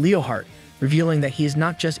interrupts Leohart, revealing that he is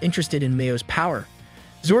not just interested in Maou's power.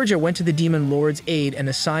 Zorgia went to the demon lord's aid and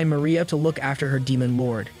assigned Maria to look after her demon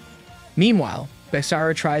lord. Meanwhile,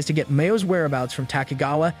 Basara tries to get Maou's whereabouts from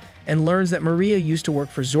Takegawa and learns that Maria used to work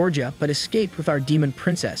for Zorgia but escaped with our demon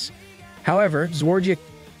princess. However, Zorgia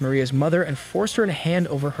Maria's mother and forced her to hand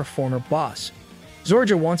over her former boss.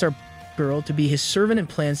 Zorgia wants our girl to be his servant and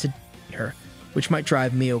plans to date her, which might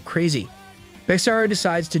drive Maou crazy. Basara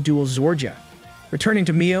decides to duel Zorgia. Returning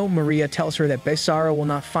to Maou, Maria tells her that Basara will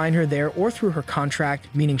not find her there or through her contract,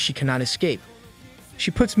 meaning she cannot escape.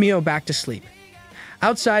 She puts Maou back to sleep.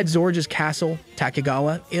 Outside Zorja's castle,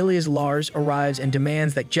 Takegawa, alias Lars, arrives and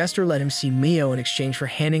demands that Jester let him see Mio in exchange for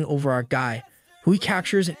handing over our guy, who he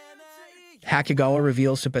captures. Takegawa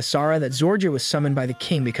reveals to Basara that Zorja was summoned by the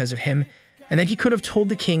king because of him, and that he could have told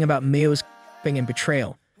the king about Mio's kidnapping and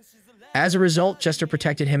betrayal. As a result, Jester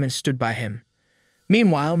protected him and stood by him.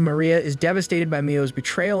 Meanwhile, Maria is devastated by Mio's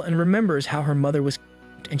betrayal and remembers how her mother was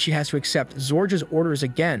kidnapped, and she has to accept Zorja's orders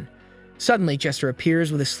again. Suddenly, Jester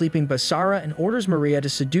appears with a sleeping Basara and orders Maria to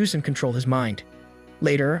seduce and control his mind.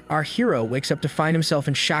 Later, our hero wakes up to find himself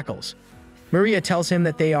in shackles. Maria tells him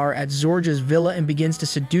that they are at Zorja's villa and begins to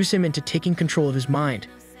seduce him into taking control of his mind.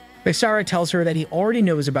 Basara tells her that he already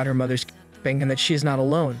knows about her mother's kidnapping and that she is not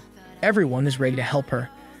alone. Everyone is ready to help her.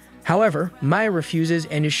 However, Maya refuses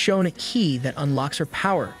and is shown a key that unlocks her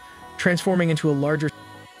power, transforming into a larger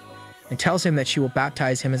and tells him that she will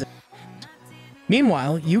baptize him as a.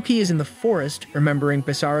 Meanwhile, Yuki is in the forest, remembering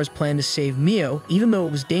Basara's plan to save Mio, even though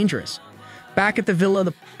it was dangerous. Back at the villa,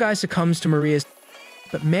 the guy succumbs to Maria's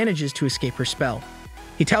but manages to escape her spell.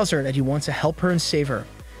 He tells her that he wants to help her and save her.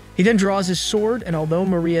 He then draws his sword, and although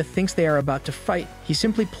Maria thinks they are about to fight, he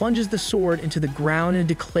simply plunges the sword into the ground and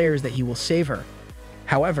declares that he will save her.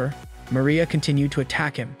 However, Maria continued to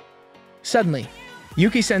attack him. Suddenly,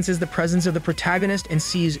 Yuki senses the presence of the protagonist and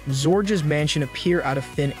sees Zorja's mansion appear out of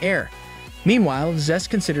thin air. Meanwhile, Zest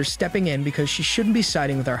considers stepping in because she shouldn't be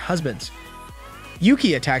siding with our husbands.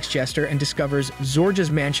 Yuki attacks Jester and discovers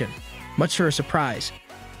Zorja's mansion, much to her surprise.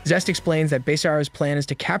 Zest explains that Basara's plan is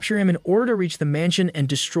to capture him in order to reach the mansion and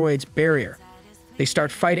destroy its barrier. They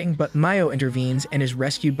start fighting, but Mayo intervenes and is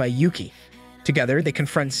rescued by Yuki. Together, they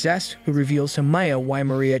confront Zest, who reveals to Mayo why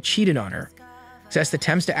Maria cheated on her. Zest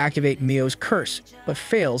attempts to activate Mio's curse, but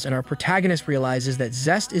fails, and our protagonist realizes that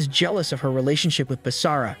Zest is jealous of her relationship with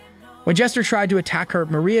Basara. When Jester tried to attack her,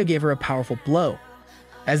 Maria gave her a powerful blow.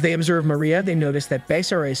 As they observe Maria, they notice that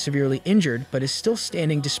Basara is severely injured, but is still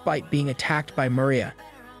standing despite being attacked by Maria.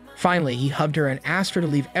 Finally, he hugged her and asked her to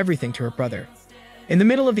leave everything to her brother. In the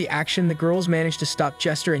middle of the action, the girls manage to stop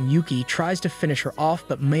Jester, and Yuki tries to finish her off,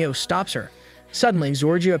 but Mayo stops her. Suddenly,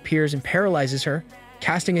 Zorja appears and paralyzes her,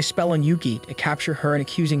 casting a spell on Yuki to capture her and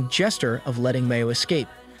accusing Jester of letting Mayo escape.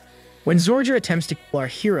 When Zorja attempts to kill our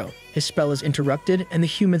hero, his spell is interrupted and the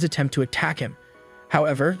humans attempt to attack him.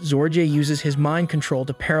 However, Zorja uses his mind control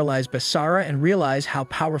to paralyze Basara and realize how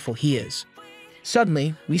powerful he is.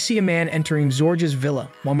 Suddenly, we see a man entering Zorja's villa,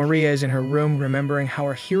 while Maria is in her room remembering how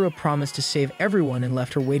our hero promised to save everyone and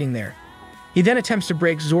left her waiting there. He then attempts to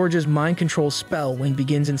break Zorja's mind control spell when he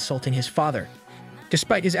begins insulting his father.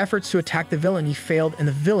 Despite his efforts to attack the villain, he failed, and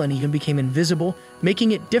the villain even became invisible,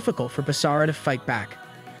 making it difficult for Basara to fight back.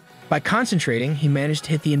 By concentrating, he managed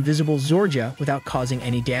to hit the invisible Zorja without causing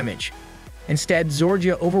any damage. Instead,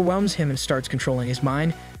 Zorja overwhelms him and starts controlling his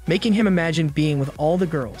mind, making him imagine being with all the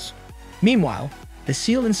girls. Meanwhile, the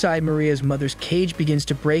seal inside Maria's mother's cage begins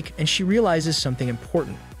to break, and she realizes something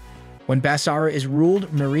important. When Basara is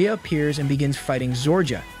ruled, Maria appears and begins fighting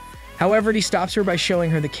Zorja. However, he stops her by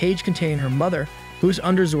showing her the cage containing her mother, who is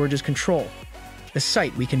under Zorja's control. The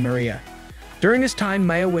sight weakened Maria. During this time,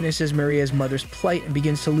 Maya witnesses Maria's mother's plight and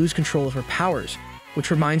begins to lose control of her powers,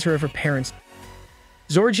 which reminds her of her parents.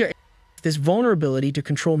 Zorja has this vulnerability to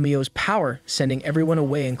control Mio's power, sending everyone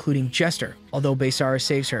away, including Jester, although Basara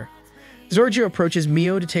saves her. Zorja approaches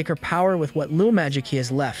Mio to take her power with what little magic he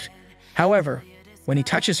has left. However, when he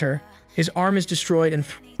touches her, his arm is destroyed and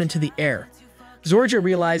thrown into the air. Zorja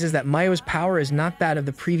realizes that Mio's power is not that of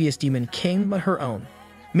the previous demon king, but her own.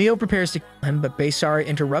 Mio prepares to kill him, but Basara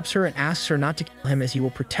interrupts her and asks her not to kill him as he will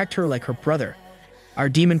protect her like her brother. Our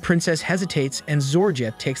demon princess hesitates, and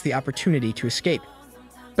Zorja takes the opportunity to escape.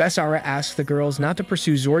 Basara asks the girls not to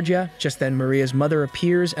pursue Zorja. Just then, Maria's mother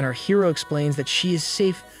appears, and our hero explains that she is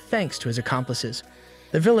safe thanks to his accomplices.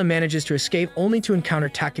 The villain manages to escape, only to encounter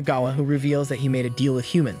Takegawa, who reveals that he made a deal with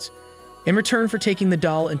humans. In return for taking the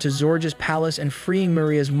doll into Zorja's palace and freeing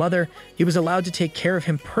Maria's mother, he was allowed to take care of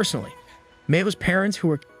him personally. Mayo's parents, who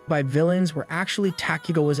were killed by villains, were actually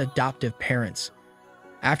Takegawa's adoptive parents.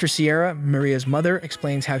 After Sierra, Maria's mother,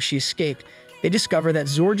 explains how she escaped, they discover that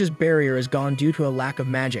Zorja's barrier is gone due to a lack of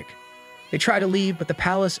magic. They try to leave, but the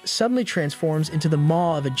palace suddenly transforms into the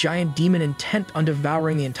maw of a giant demon intent on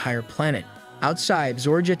devouring the entire planet. Outside,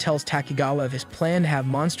 Zorja tells Takegawa of his plan to have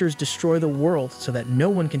monsters destroy the world so that no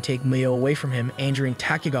one can take Mio away from him, angering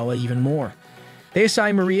Takegawa even more. They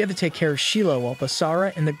assign Maria to take care of Sheila, while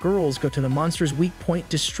Basara and the girls go to the monster's weak point,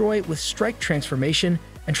 destroy it with strike transformation,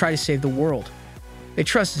 and try to save the world. They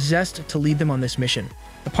trust Zest to lead them on this mission.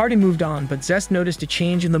 The party moved on, but Zest noticed a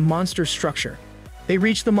change in the monster's structure. They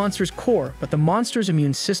reach the monster's core, but the monster's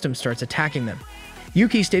immune system starts attacking them.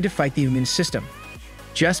 Yuki stayed to fight the immune system.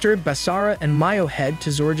 Jester, Basara, and Maou head to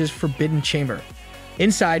Zorja's forbidden chamber.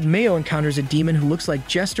 Inside, Maou encounters a demon who looks like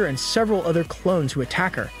Jester and several other clones who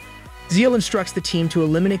attack her. Zeal instructs the team to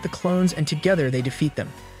eliminate the clones, and together they defeat them.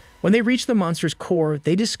 When they reach the monster's core,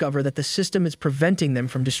 they discover that the system is preventing them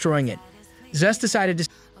from destroying it. Rizz decided to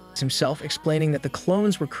himself, explaining that the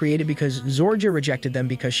clones were created because Zorja rejected them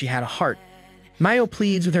because she had a heart. Maou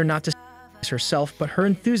pleads with her not to herself, but her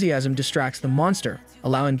enthusiasm distracts the monster,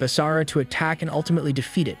 allowing Basara to attack and ultimately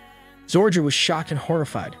defeat it. Zorja was shocked and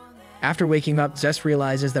horrified. After waking up, Rizz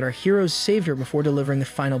realizes that our heroes saved her before delivering the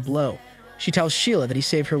final blow. She tells Sheila that he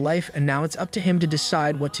saved her life, and now it's up to him to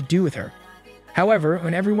decide what to do with her. However,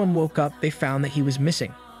 when everyone woke up, they found that he was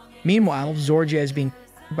missing. Meanwhile, Zorja is being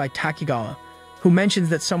by Takegawa, who mentions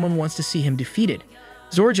that someone wants to see him defeated.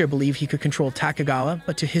 Zorja believed he could control Takegawa,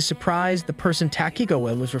 but to his surprise, the person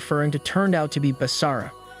Takegawa was referring to turned out to be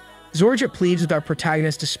Basara. Zorja pleads with our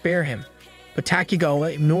protagonist to spare him, but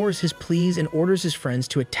Takegawa ignores his pleas and orders his friends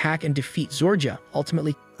to attack and defeat Zorja,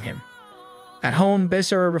 ultimately killing him. At home,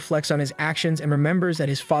 Basara reflects on his actions and remembers that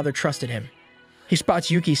his father trusted him. He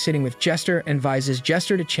spots Yuki sitting with Jester and advises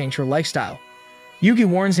Jester to change her lifestyle. Yuki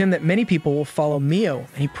warns him that many people will follow Maou,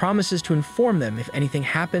 and he promises to inform them if anything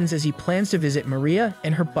happens, as he plans to visit Maria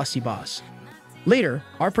and her busty boss. Later,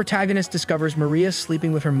 our protagonist discovers Maria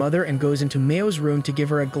sleeping with her mother and goes into Mao's room to give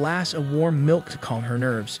her a glass of warm milk to calm her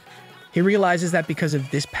nerves. He realizes that because of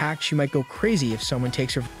this pact, she might go crazy if someone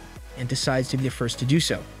takes her and decides to be the first to do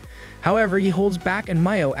so. However, he holds back and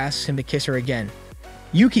Maou asks him to kiss her again.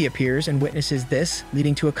 Yuki appears and witnesses this,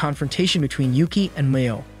 leading to a confrontation between Yuki and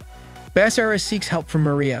Maou. Basara seeks help from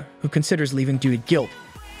Maria, who considers leaving due to guilt.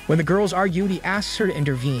 When the girls argue, he asks her to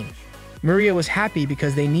intervene. Maria was happy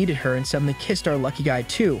because they needed her and suddenly kissed our lucky guy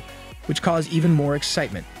too, which caused even more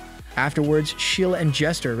excitement. Afterwards, Sheila and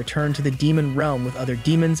Jester return to the demon realm with other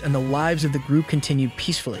demons, and the lives of the group continued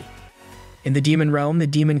peacefully. In the demon realm, the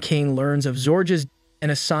Demon King learns of Zorja's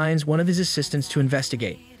and assigns one of his assistants to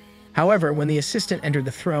investigate. However, when the assistant entered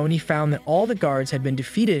the throne, he found that all the guards had been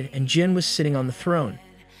defeated and Jin was sitting on the throne.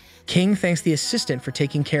 King thanks the assistant for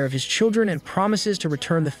taking care of his children and promises to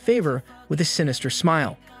return the favor with a sinister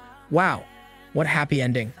smile. Wow, what a happy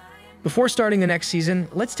ending. Before starting the next season,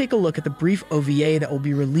 let's take a look at the brief OVA that will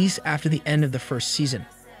be released after the end of the first season.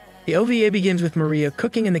 The OVA begins with Maria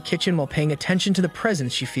cooking in the kitchen while paying attention to the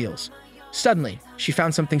presence she feels. Suddenly, she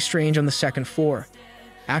found something strange on the second floor.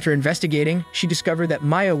 After investigating, she discovered that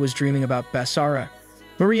Maou was dreaming about Basara.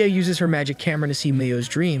 Maria uses her magic camera to see Maou's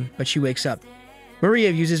dream, but she wakes up.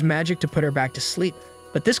 Maria uses magic to put her back to sleep,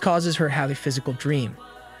 but this causes her to have a physical dream.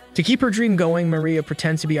 To keep her dream going, Maria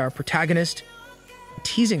pretends to be our protagonist,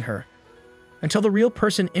 teasing her, until the real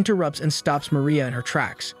person interrupts and stops Maria in her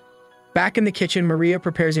tracks. Back in the kitchen, Maria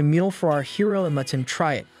prepares a meal for our hero and lets him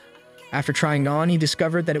try it. After trying it on, he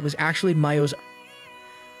discovered that it was actually Maou's.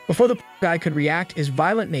 Before the guy could react, his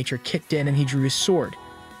violent nature kicked in and he drew his sword.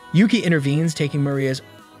 Yuki intervenes, taking Maria's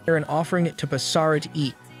and offering it to Basara to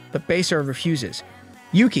eat, but Basara refuses.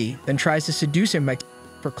 Yuki then tries to seduce him by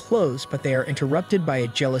for clothes, but they are interrupted by a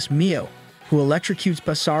jealous Maou, who electrocutes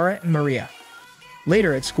Basara and Maria.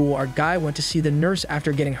 Later at school, our guy went to see the nurse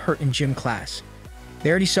after getting hurt in gym class.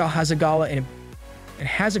 There he saw Hasegawa and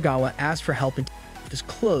Hasegawa asked for help with his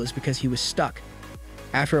clothes because he was stuck.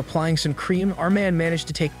 After applying some cream, our man managed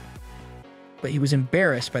to take, but he was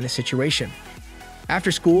embarrassed by the situation.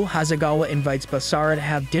 After school, Hasegawa invites Basara to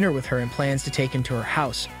have dinner with her and plans to take him to her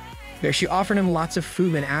house. There she offered him lots of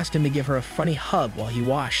food and asked him to give her a funny hug while he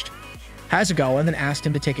washed. Hasegawa then asked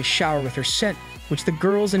him to take a shower with her scent, which the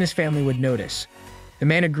girls and his family would notice. The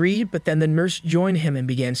man agreed, but then the nurse joined him and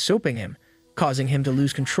began soaping him, causing him to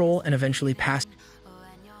lose control and eventually pass.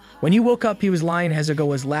 When he woke up, he was lying in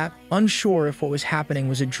Hasegawa's lap, unsure if what was happening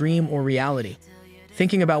was a dream or reality.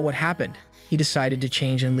 Thinking about what happened, he decided to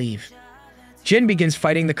change and leave. Jin begins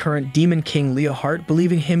fighting the current Demon King Leohart,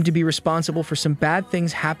 believing him to be responsible for some bad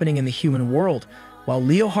things happening in the human world, while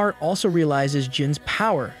Leohart also realizes Jin's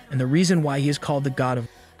power and the reason why he is called the God of.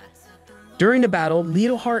 During the battle,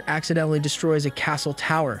 Leohart accidentally destroys a castle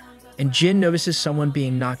tower, and Jin notices someone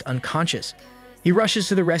being knocked unconscious. He rushes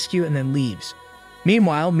to the rescue and then leaves.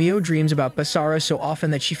 Meanwhile, Maou dreams about Basara so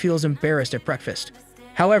often that she feels embarrassed at breakfast.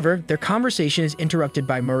 However, their conversation is interrupted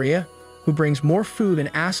by Maria, who brings more food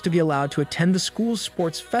and asks to be allowed to attend the school's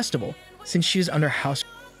sports festival since she is under house.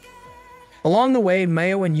 Along the way,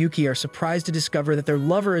 Maou and Yuki are surprised to discover that their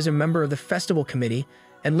lover is a member of the festival committee,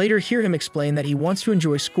 and later hear him explain that he wants to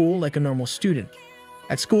enjoy school like a normal student.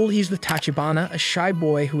 At school, he's with Tachibana, a shy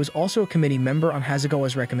boy who is also a committee member on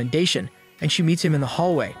Hasegawa's recommendation, and she meets him in the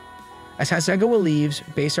hallway. As Hasegawa leaves,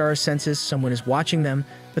 Basara senses someone is watching them,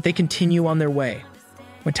 but they continue on their way.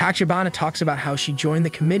 When Tachibana talks about how she joined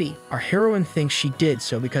the committee, our heroine thinks she did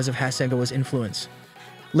so because of Hasegawa's influence.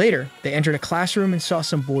 Later, they entered a classroom and saw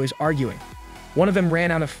some boys arguing. One of them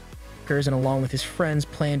ran out of f***ers and along with his friends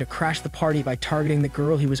planned to crash the party by targeting the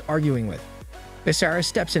girl he was arguing with. Basara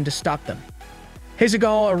steps in to stop them.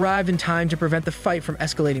 Hasegawa arrived in time to prevent the fight from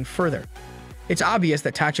escalating further. It's obvious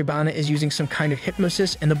that Tachibana is using some kind of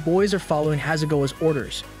hypnosis and the boys are following Hasegawa's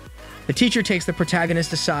orders. The teacher takes the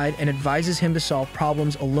protagonist aside and advises him to solve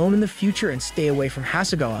problems alone in the future and stay away from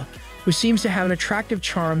Hasegawa, who seems to have an attractive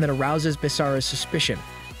charm that arouses Basara's suspicion.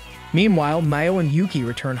 Meanwhile, Maou and Yuki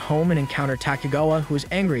return home and encounter Takegawa, who is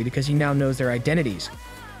angry because he now knows their identities.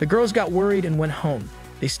 The girls got worried and went home.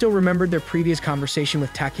 They still remembered their previous conversation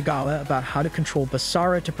with Takegawa about how to control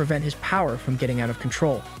Basara to prevent his power from getting out of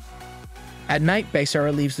control. At night,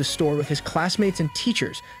 Basara leaves the store with his classmates and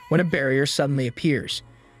teachers when a barrier suddenly appears.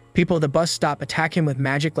 People at the bus stop attack him with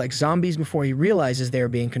magic like zombies before he realizes they are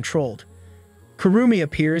being controlled. Kurumi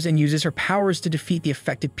appears and uses her powers to defeat the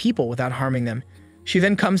affected people without harming them. She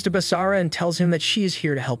then comes to Basara and tells him that she is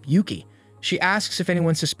here to help Yuki. She asks if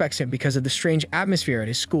anyone suspects him because of the strange atmosphere at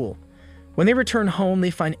his school. When they return home,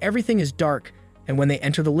 they find everything is dark, and when they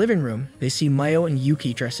enter the living room, they see Maou and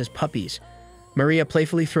Yuki dressed as puppies. Maria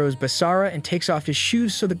playfully throws Basara and takes off his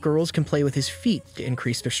shoes so the girls can play with his feet to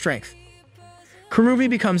increase their strength. Kurumi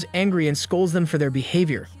becomes angry and scolds them for their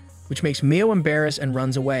behavior, which makes Maou embarrassed and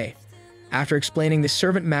runs away. After explaining the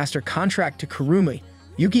servant master contract to Kurumi,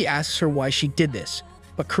 Yuki asks her why she did this,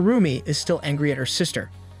 but Kurumi is still angry at her sister.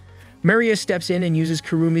 Maria steps in and uses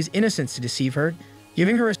Kurumi's innocence to deceive her,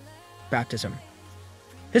 giving her a baptism.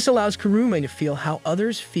 This allows Kurumi to feel how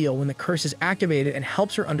others feel when the curse is activated and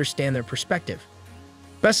helps her understand their perspective.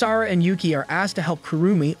 Basara and Yuki are asked to help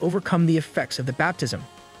Kurumi overcome the effects of the baptism.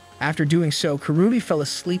 After doing so, Kurumi fell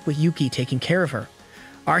asleep with Yuki taking care of her.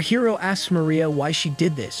 Our hero asks Maria why she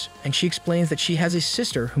did this, and she explains that she has a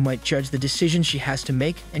sister who might judge the decisions she has to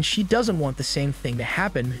make, and she doesn't want the same thing to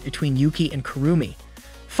happen between Yuki and Kurumi.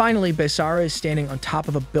 Finally, Basara is standing on top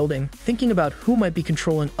of a building, thinking about who might be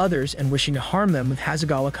controlling others and wishing to harm them with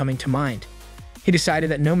Hasegawa coming to mind. He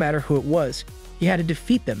decided that no matter who it was, he had to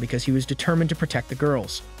defeat them because he was determined to protect the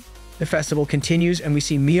girls. The festival continues and we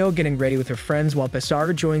see Maou getting ready with her friends while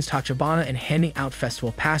Basara joins Tachibana and handing out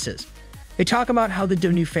festival passes. They talk about how the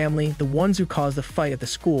Donu family, the ones who caused the fight at the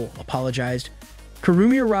school, apologized.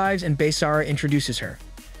 Kurumi arrives and Basara introduces her.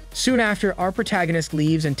 Soon after, our protagonist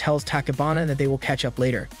leaves and tells Tachibana that they will catch up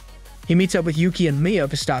later. He meets up with Yuki and Maou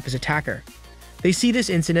to stop his attacker. They see this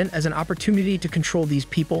incident as an opportunity to control these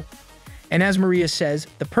people, and as Maria says,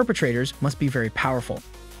 the perpetrators must be very powerful.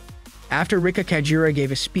 After Rika Kajira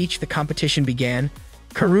gave a speech, the competition began.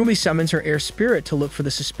 Kurumi summons her air spirit to look for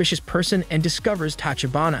the suspicious person and discovers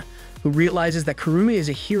Tachibana, who realizes that Kurumi is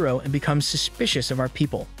a hero and becomes suspicious of our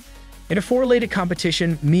people. In a four-lated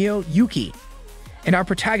competition, Maou, Yuki, and our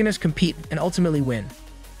protagonists compete and ultimately win.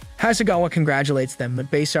 Hasegawa congratulates them,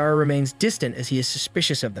 but Basara remains distant as he is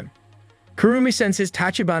suspicious of them. Kurumi senses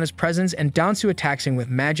Tachibana's presence and Dansu attacks him with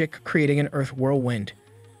magic, creating an earth whirlwind.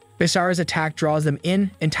 Basara's attack draws them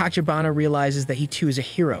in, and Tachibana realizes that he too is a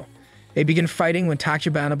hero. They begin fighting when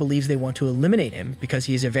Tachibana believes they want to eliminate him because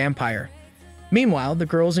he is a vampire. Meanwhile, the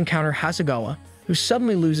girls encounter Hasegawa, who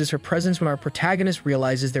suddenly loses her presence when our protagonist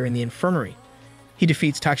realizes they're in the infirmary. He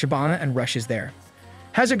defeats Tachibana and rushes there.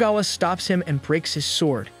 Hasegawa stops him and breaks his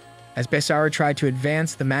sword. As Basara tried to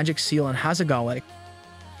advance the magic seal on Hasegawa,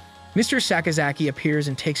 Mr. Sakazaki appears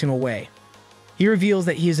and takes him away. He reveals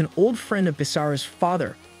that he is an old friend of Basara's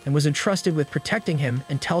father and was entrusted with protecting him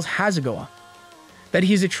and tells Hasegawa that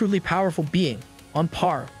he is a truly powerful being, on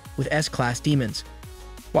par with S-class demons.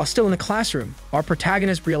 While still in the classroom, our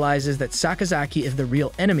protagonist realizes that Sakazaki is the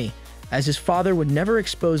real enemy, as his father would never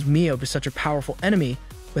expose Maou to such a powerful enemy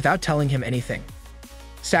without telling him anything.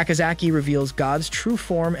 Sakazaki reveals God's true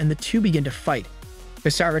form and the two begin to fight.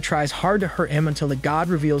 Basara tries hard to hurt him until the god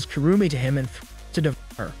reveals Kurumi to him and to devour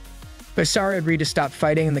her. Basara agreed to stop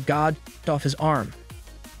fighting and the god off his arm.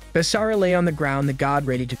 Basara lay on the ground, the god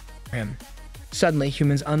ready to devour him. Suddenly,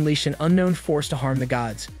 humans unleash an unknown force to harm the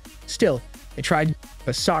gods. Still, they tried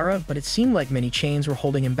Basara, but it seemed like many chains were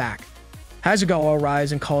holding him back. Hasegawa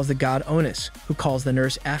arrives and calls the god Onus, who calls the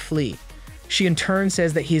nurse Afli. She in turn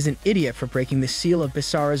says that he is an idiot for breaking the seal of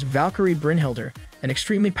Basara's Valkyrie Brynhilder, an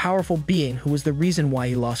extremely powerful being who was the reason why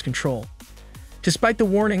he lost control. Despite the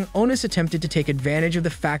warning, Onus attempted to take advantage of the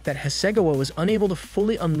fact that Hasegawa was unable to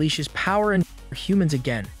fully unleash his power and humans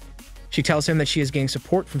again. She tells him that she is getting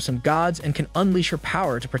support from some gods and can unleash her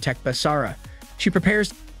power to protect Basara. She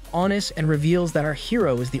prepares Onus and reveals that our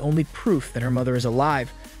hero is the only proof that her mother is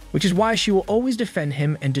alive, which is why she will always defend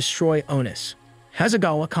him and destroy Onus.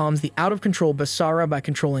 Hasegawa calms the out-of-control Basara by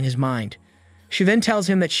controlling his mind. She then tells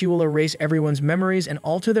him that she will erase everyone's memories and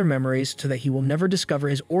alter their memories so that he will never discover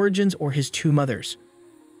his origins or his two mothers.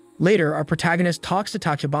 Later, our protagonist talks to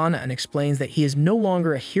Tachibana and explains that he is no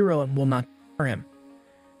longer a hero and will not harm him.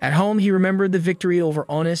 At home, he remembered the victory over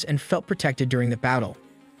Onis and felt protected during the battle.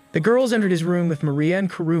 The girls entered his room with Maria and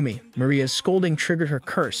Kurumi. Maria's scolding triggered her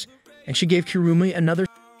curse, and she gave Kurumi another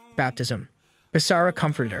baptism. Basara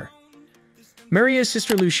comforted her. Maria's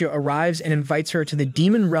sister Lucia arrives and invites her to the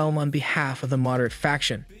Demon Realm on behalf of the moderate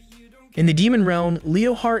faction. In the Demon Realm,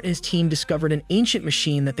 Leohart and his team discovered an ancient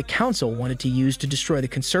machine that the Council wanted to use to destroy the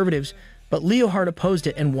Conservatives, but Leohart opposed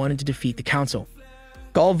it and wanted to defeat the Council.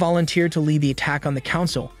 Gall volunteered to lead the attack on the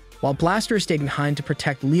Council, while Blaster stayed behind to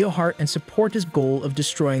protect Leohart and support his goal of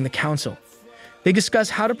destroying the Council. They discuss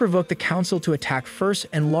how to provoke the Council to attack first,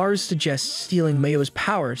 and Lars suggests stealing Mao's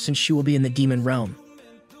power since she will be in the Demon Realm.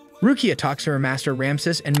 Rukia talks to her master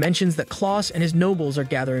Ramses and mentions that Klaus and his nobles are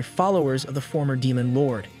gathering followers of the former Demon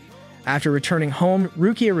Lord. After returning home,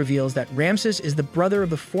 Rukia reveals that Ramses is the brother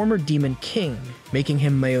of the former Demon King, making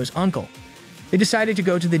him Mao's uncle. They decided to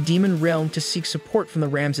go to the Demon Realm to seek support from the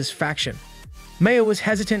Ramses faction. Mao was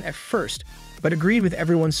hesitant at first, but agreed with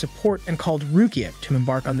everyone's support and called Rukia to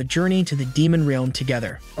embark on the journey to the Demon Realm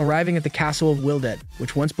together. Arriving at the castle of Wildet,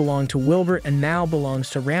 which once belonged to Wilbert and now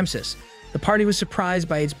belongs to Ramses, the party was surprised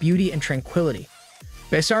by its beauty and tranquility.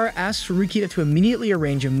 Basara asks Rukia to immediately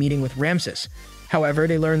arrange a meeting with Ramses. However,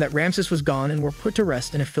 they learned that Ramses was gone and were put to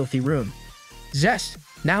rest in a filthy room. Zest,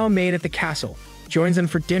 now a maid at the castle, joins them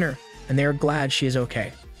for dinner, and they are glad she is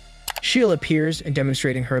okay. Sheila appears and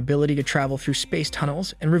demonstrating her ability to travel through space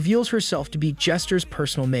tunnels and reveals herself to be Jester's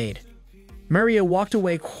personal maid. Maria walked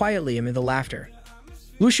away quietly amid the laughter.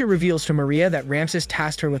 Lucia reveals to Maria that Ramses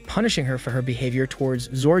tasked her with punishing her for her behavior towards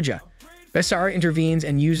Zorja. Basara intervenes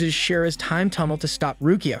and uses Shira's time tunnel to stop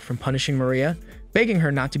Rukia from punishing Maria, begging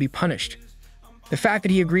her not to be punished. The fact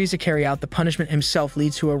that he agrees to carry out the punishment himself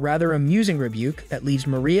leads to a rather amusing rebuke that leads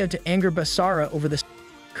Maria to anger Basara over the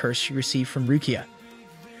curse she received from Rukia.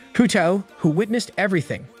 Puto, who witnessed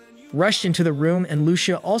everything, rushed into the room, and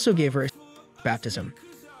Lucia also gave her a baptism.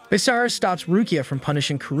 Basara stops Rukia from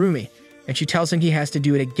punishing Kurumi, and she tells him he has to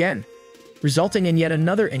do it again, resulting in yet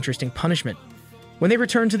another interesting punishment. When they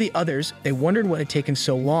returned to the others, they wondered what had taken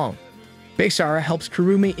so long. Basara helps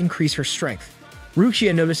Kurumi increase her strength.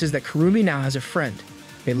 Rukia notices that Kurumi now has a friend.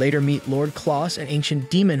 They later meet Lord Klaus, an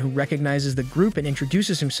ancient demon who recognizes the group and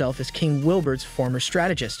introduces himself as King Wilbert's former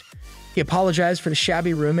strategist. He apologized for the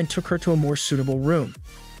shabby room and took her to a more suitable room.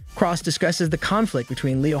 Cross discusses the conflict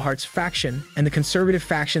between Leohart's faction and the conservative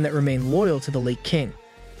faction that remained loyal to the late king.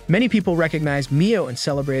 Many people recognized Mio and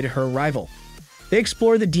celebrated her arrival. They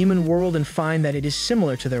explore the demon world and find that it is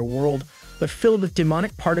similar to their world, but filled with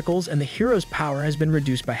demonic particles, and the hero's power has been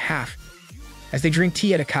reduced by half. As they drink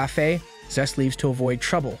tea at a cafe, Zest leaves to avoid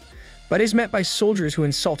trouble, but is met by soldiers who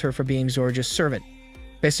insult her for being Zorja's servant.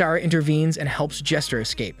 Basara intervenes and helps Jester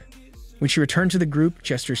escape. When she returned to the group,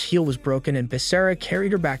 Jester's heel was broken and Basara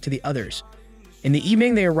carried her back to the others. In the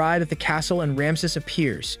evening, they arrive at the castle and Ramses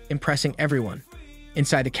appears, impressing everyone.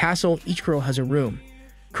 Inside the castle, each girl has a room.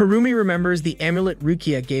 Kurumi remembers the amulet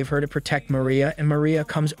Rukia gave her to protect Maria, and Maria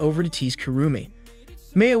comes over to tease Kurumi.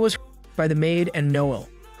 Maya was by the maid, and Noel,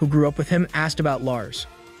 who grew up with him, asked about Lars.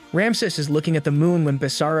 Ramses is looking at the moon when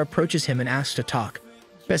Basara approaches him and asks to talk.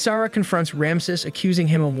 Basara confronts Ramses, accusing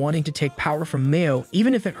him of wanting to take power from Mao,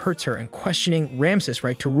 even if it hurts her, and questioning Ramses'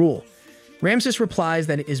 right to rule. Ramses replies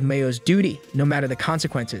that it is Mao's duty, no matter the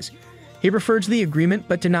consequences. He referred to the agreement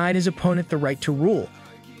but denied his opponent the right to rule.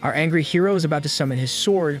 Our angry hero is about to summon his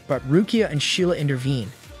sword, but Rukia and Sheila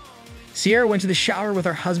intervene. Sierra went to the shower with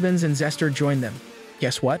her husbands and Zester joined them.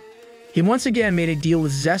 Guess what? He once again made a deal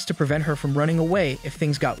with Zest to prevent her from running away if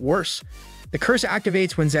things got worse. The curse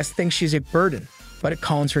activates when Zest thinks she's a burden, but it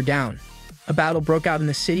calms her down. A battle broke out in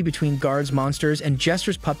the city between guards, monsters, and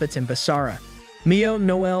Jester's puppets and Basara. Mio,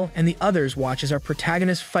 Noel, and the others watch as our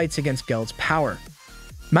protagonist fights against Geld's power.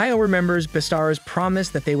 Mio remembers Basara's promise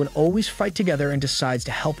that they would always fight together and decides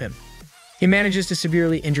to help him. He manages to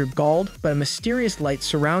severely injure Gald, but a mysterious light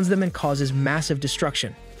surrounds them and causes massive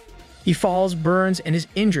destruction. He falls, burns, and is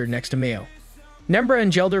injured next to Mio. Nembra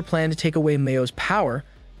and Gelder plan to take away Mao's power,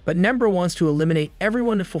 but Nembra wants to eliminate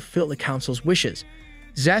everyone to fulfill the council's wishes.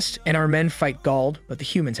 Zest and our men fight Gald, but the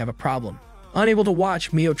humans have a problem. Unable to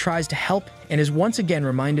watch, Mio tries to help and is once again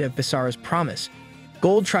reminded of Basara's promise.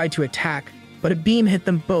 Gold tried to attack, but a beam hit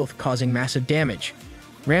them both, causing massive damage.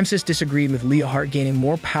 Ramses disagreed with Leohart gaining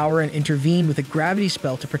more power and intervened with a gravity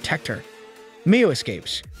spell to protect her. Mio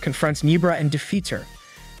escapes, confronts Nibra and defeats her.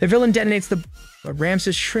 The villain detonates the but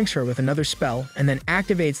Ramses shrinks her with another spell and then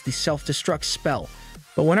activates the self-destruct spell.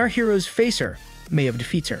 But when our heroes face her, Maou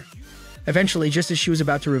defeats her. Eventually, just as she was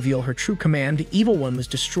about to reveal her true command, the evil one was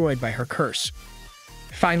destroyed by her curse.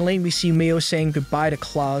 Finally, we see Maou saying goodbye to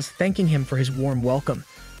Claus, thanking him for his warm welcome,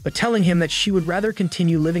 but telling him that she would rather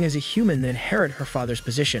continue living as a human than inherit her father's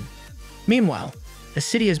position. Meanwhile, the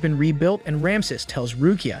city has been rebuilt and Ramses tells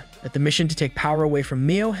Rukia that the mission to take power away from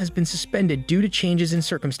Maou has been suspended due to changes in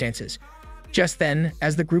circumstances. Just then,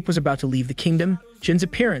 as the group was about to leave the kingdom, Jin's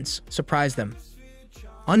appearance surprised them.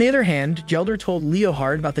 On the other hand, Gelder told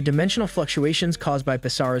Leonhard about the dimensional fluctuations caused by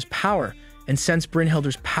Basara's power and sensed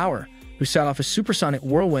Brynhilder's power, who set off a supersonic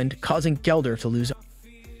whirlwind, causing Gelder to lose.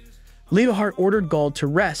 Leonhard ordered Gald to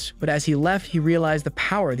rest, but as he left, he realized the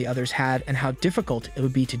power the others had and how difficult it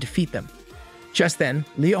would be to defeat them. Just then,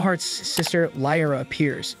 Leonhard's sister Lyra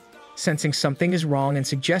appears, sensing something is wrong and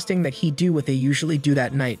suggesting that he do what they usually do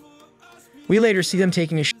that night. We later see them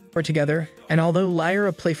taking a shower together, and although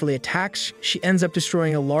Lyra playfully attacks, she ends up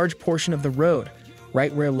destroying a large portion of the road,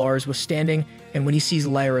 right where Lars was standing, and when he sees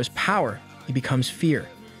Lyra's power, he becomes fear.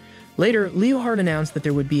 Later, Leonhard announced that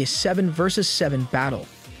there would be a 7 versus 7 battle,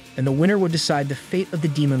 and the winner would decide the fate of the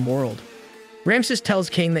demon world. Ramses tells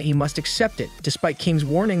King that he must accept it, despite King's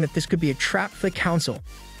warning that this could be a trap for the council,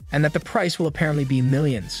 and that the price will apparently be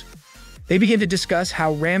millions. They begin to discuss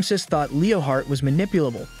how Ramses thought Leonhard was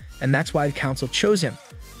manipulable, and that's why the council chose him.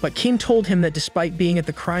 But King told him that despite being at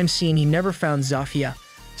the crime scene, he never found Zofia.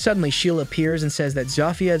 Suddenly, Sheila appears and says that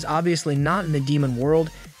Zofia is obviously not in the demon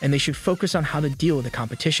world, and they should focus on how to deal with the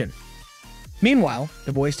competition. Meanwhile,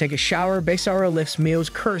 the boys take a shower, Basara lifts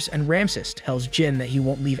Maou's curse, and Ramses tells Jin that he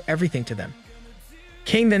won't leave everything to them.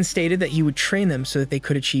 King then stated that he would train them so that they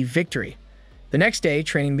could achieve victory. The next day,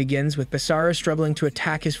 training begins with Basara struggling to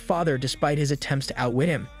attack his father despite his attempts to outwit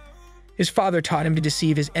him. His father taught him to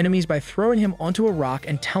deceive his enemies by throwing him onto a rock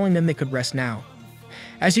and telling them they could rest now.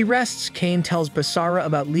 As he rests, Cain tells Basara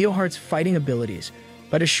about Leonhard's fighting abilities,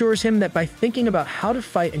 but assures him that by thinking about how to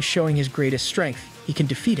fight and showing his greatest strength, he can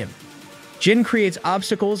defeat him. Jin creates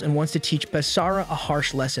obstacles and wants to teach Basara a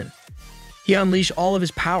harsh lesson. He unleashed all of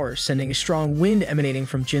his powers, sending a strong wind emanating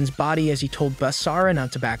from Jin's body as he told Basara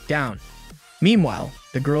not to back down. Meanwhile,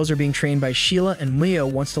 the girls are being trained by Sheila, and Maou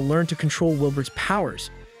wants to learn to control Wilbert's powers.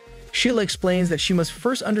 Sheila explains that she must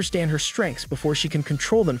first understand her strengths before she can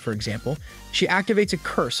control them. For example, she activates a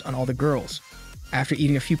curse on all the girls. After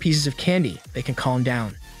eating a few pieces of candy, they can calm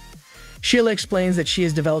down. Sheila explains that she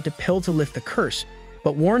has developed a pill to lift the curse,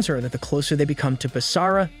 but warns her that the closer they become to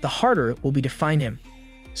Basara, the harder it will be to find him.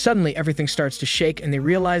 Suddenly, everything starts to shake, and they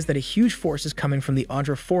realize that a huge force is coming from the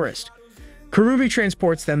Audra forest. Karuvi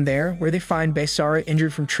transports them there, where they find Basara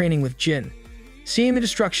injured from training with Jin. Seeing the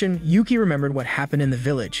destruction, Yuki remembered what happened in the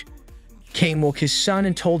village. Cain woke his son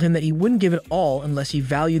and told him that he wouldn't give it all unless he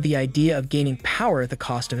valued the idea of gaining power at the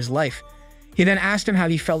cost of his life. He then asked him how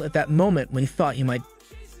he felt at that moment when he thought he might.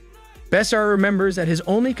 Basara remembers that his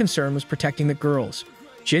only concern was protecting the girls.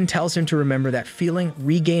 Jin tells him to remember that feeling,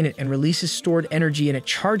 regain it, and release his stored energy in a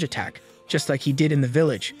charge attack, just like he did in the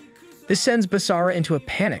village. This sends Basara into a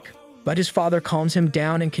panic, but his father calms him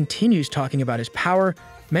down and continues talking about his power,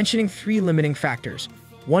 mentioning 3 limiting factors,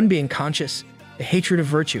 one being conscious, the hatred of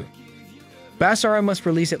virtue. Basara must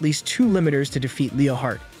release at least 2 limiters to defeat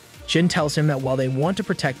Leonhard. Jin tells him that while they want to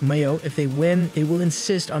protect Maou, if they win, they will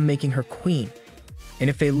insist on making her queen. And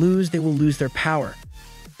if they lose, they will lose their power.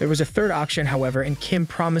 There was a third option, however, and Kim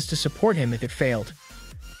promised to support him if it failed.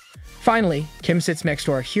 Finally, Kim sits next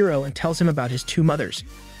to our hero and tells him about his 2 mothers.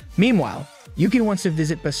 Meanwhile, Yuki wants to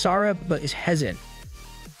visit Basara but is hesitant.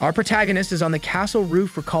 Our protagonist is on the castle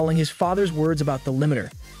roof recalling his father's words about the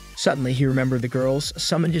limiter. Suddenly, he remembered the girls,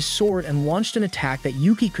 summoned his sword, and launched an attack that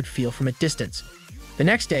Yuki could feel from a distance. The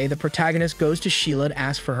next day, the protagonist goes to Sheila to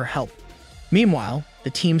ask for her help. Meanwhile, the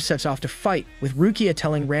team sets off to fight, with Rukia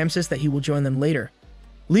telling Ramses that he will join them later.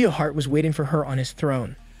 Leonhard was waiting for her on his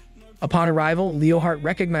throne. Upon arrival, Leonhard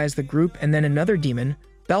recognized the group, and then another demon,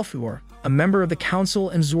 Belfior, a member of the council,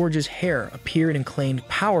 and Zorge's heir, appeared and claimed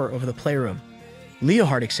power over the playroom.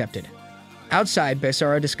 Leonhard accepted. Outside,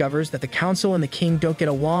 Basara discovers that the council and the king don't get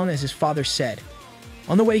along as his father said.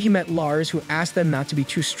 On the way, he met Lars, who asked them not to be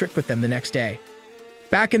too strict with them the next day.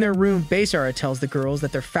 Back in their room, Basara tells the girls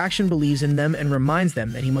that their faction believes in them and reminds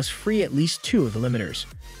them that he must free at least 2 of the limiters.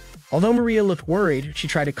 Although Maria looked worried, she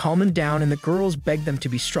tried to calm him down and the girls begged them to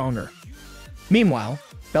be stronger. Meanwhile,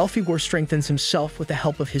 Belfior strengthens himself with the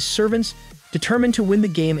help of his servants, determined to win the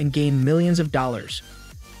game and gain millions of dollars.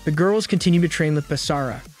 The girls continue to train with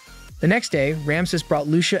Basara. The next day, Ramses brought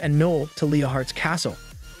Lucia and Noel to Leonhard's castle.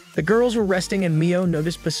 The girls were resting and Maou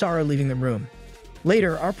noticed Basara leaving the room.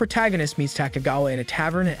 Later, our protagonist meets Takagawa in a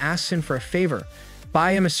tavern and asks him for a favor,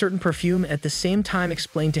 buy him a certain perfume and at the same time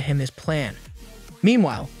explain to him his plan.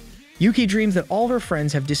 Meanwhile, Yuki dreams that all her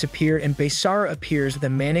friends have disappeared and Basara appears with a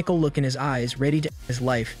maniacal look in his eyes, ready to end his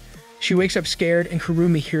life. She wakes up scared and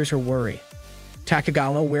Kurumi hears her worry.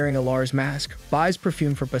 Takagawa, wearing a Lars mask, buys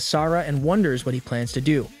perfume for Basara and wonders what he plans to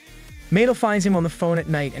do. Mato finds him on the phone at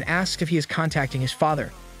night and asks if he is contacting his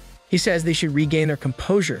father. He says they should regain their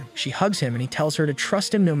composure. She hugs him and he tells her to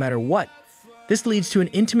trust him no matter what. This leads to an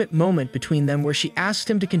intimate moment between them where she asks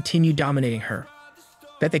him to continue dominating her.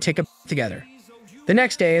 That they take a bath together. The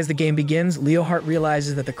next day, as the game begins, Leohart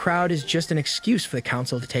realizes that the crowd is just an excuse for the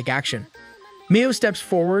council to take action. Mio steps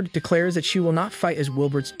forward, declares that she will not fight as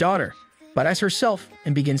Wilbert's daughter, but as herself,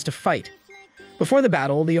 and begins to fight. Before the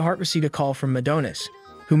battle, Leohart received a call from Madonis,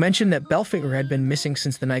 who mentioned that Belfinger had been missing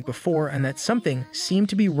since the night before and that something seemed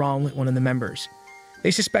to be wrong with one of the members.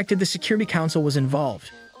 They suspected the Security Council was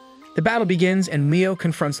involved. The battle begins and Mio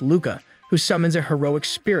confronts Luca, who summons a heroic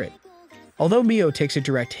spirit. Although Mio takes a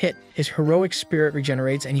direct hit, his heroic spirit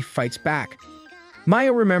regenerates and he fights back.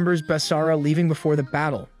 Mio remembers Basara leaving before the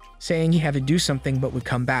battle, saying he had to do something but would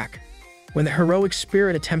come back. When the heroic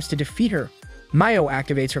spirit attempts to defeat her, Mio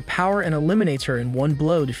activates her power and eliminates her in one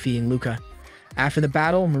blow, defeating Luca. After the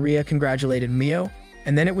battle, Maria congratulated Mio,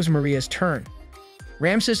 and then it was Maria's turn.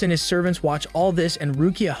 Ramses and his servants watch all this and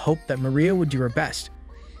Rukia hoped that Maria would do her best.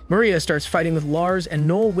 Maria starts fighting with Lars and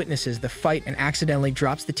Noel witnesses the fight and accidentally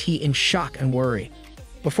drops the tea in shock and worry.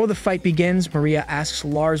 Before the fight begins, Maria asks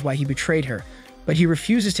Lars why he betrayed her, but he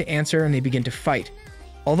refuses to answer and they begin to fight.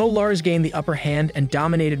 Although Lars gained the upper hand and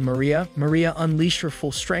dominated Maria, Maria unleashed her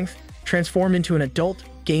full strength, transformed into an adult,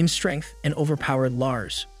 gained strength, and overpowered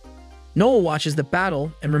Lars. Noel watches the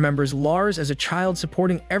battle and remembers Lars as a child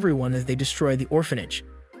supporting everyone as they destroy the orphanage.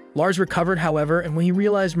 Lars recovered, however, and when he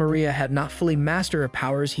realized Maria had not fully mastered her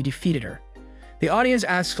powers, he defeated her. The audience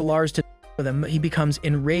asks Lars to devour them, but he becomes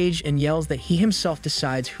enraged and yells that he himself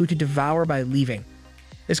decides who to devour by leaving.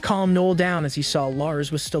 This calmed Noel down as he saw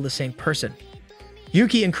Lars was still the same person.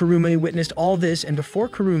 Yuki and Kurumi witnessed all this, and before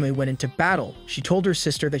Kurumi went into battle, she told her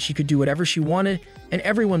sister that she could do whatever she wanted, and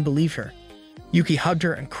everyone believed her. Yuki hugged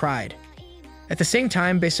her and cried. At the same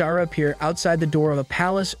time, Basara appeared outside the door of a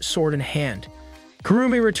palace, sword in hand.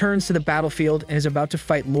 Kurumi returns to the battlefield and is about to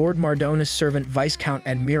fight Lord Mardona's servant Viscount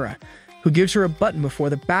Admira, who gives her a button before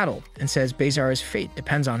the battle and says Basara's fate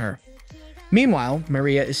depends on her. Meanwhile,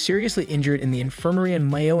 Maria is seriously injured in the infirmary and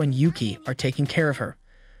Mio and Yuki are taking care of her.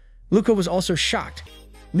 Luca was also shocked.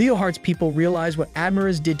 Leohart's people realize what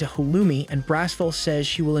Admiras did to Halumi and Brasfell says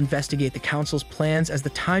she will investigate the council's plans as the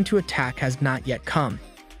time to attack has not yet come.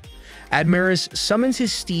 Admiras summons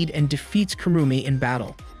his steed and defeats Kurumi in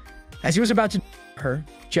battle. As he was about to defeat her,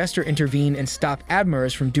 Jester intervened and stopped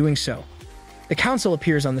Admiras from doing so. The council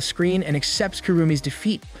appears on the screen and accepts Kurumi's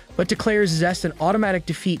defeat, but declares Zest an automatic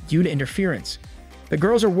defeat due to interference. The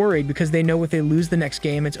girls are worried because they know if they lose the next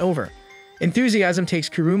game, it's over. Enthusiasm takes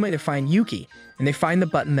Kurumi to find Yuki, and they find the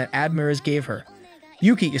button that Admiras gave her.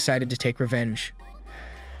 Yuki decided to take revenge.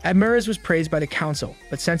 Admiras was praised by the council,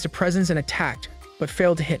 but sensed a presence and attacked, but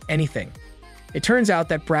failed to hit anything. It turns out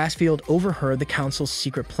that Brassfield overheard the council's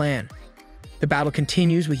secret plan. The battle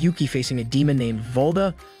continues with Yuki facing a demon named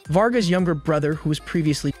Volda, Varga's younger brother who was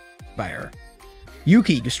previously by her.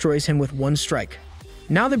 Yuki destroys him with one strike.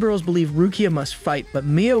 Now the girls believe Rukia must fight, but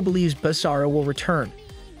Mio believes Basara will return.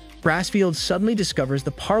 Brassfield suddenly discovers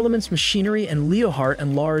the Parliament's machinery and Leohart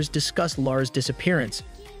and Lars discuss Lars' disappearance.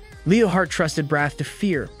 Leohart trusted Brath to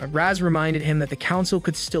fear, but Raz reminded him that the council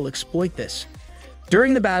could still exploit this.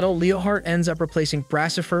 During the battle, Leohart ends up replacing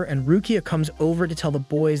Brassifer and Rukia comes over to tell the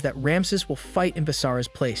boys that Ramses will fight in Basara's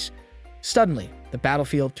place. Suddenly, the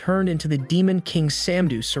battlefield turned into the demon King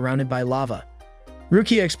Samdu surrounded by lava.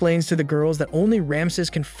 Rukia explains to the girls that only Ramses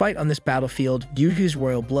can fight on this battlefield due to his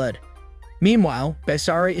royal blood. Meanwhile,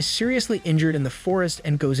 Basara is seriously injured in the forest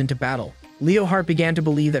and goes into battle. Leohart began to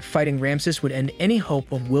believe that fighting Ramses would end any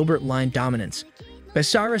hope of Wilbert line dominance.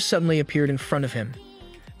 Basara suddenly appeared in front of him.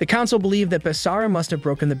 The council believed that Basara must have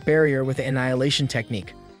broken the barrier with the annihilation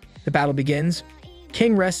technique. The battle begins.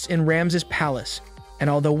 King rests in Ramses' palace, and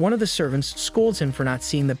although one of the servants scolds him for not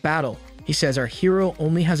seeing the battle, he says our hero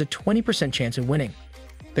only has a 20% chance of winning.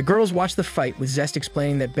 The girls watch the fight, with Zest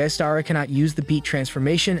explaining that Basara cannot use the beat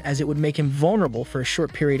transformation as it would make him vulnerable for a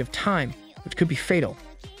short period of time, which could be fatal.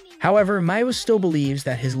 However, Maio still believes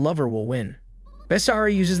that his lover will win.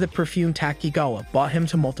 Basara uses the perfume Takigawa bought him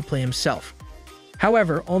to multiply himself.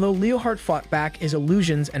 However, although Leohart fought back, his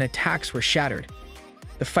illusions and attacks were shattered.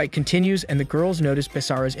 The fight continues and the girls notice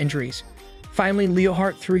Basara's injuries. Finally,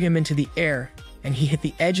 Leohart threw him into the air and he hit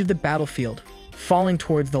the edge of the battlefield, falling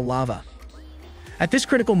towards the lava. At this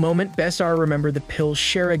critical moment, Basara remembered the pill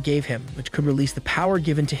Shara gave him, which could release the power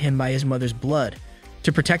given to him by his mother's blood.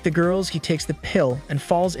 To protect the girls, he takes the pill and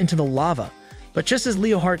falls into the lava. But just as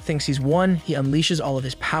Leohart thinks he's won, he unleashes all of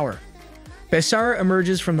his power. Basara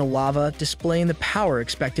emerges from the lava, displaying the power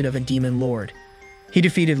expected of a demon lord. He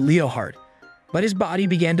defeated Leohart, but his body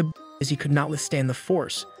began to as he could not withstand the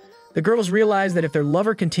force. The girls realize that if their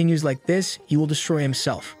lover continues like this, he will destroy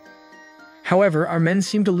himself. However, our men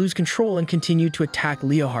seem to lose control and continue to attack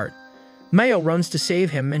Leohart. Maou runs to save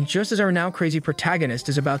him, and just as our now crazy protagonist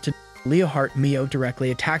is about to Leohart, Maou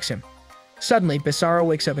directly attacks him. Suddenly, Basara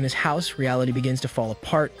wakes up in his house, reality begins to fall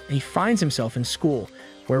apart, and he finds himself in school,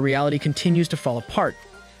 where reality continues to fall apart.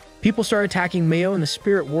 People start attacking Maou in the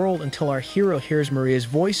spirit world until our hero hears Maria's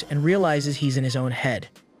voice and realizes he's in his own head.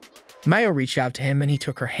 Maou reached out to him and he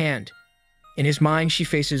took her hand. In his mind, she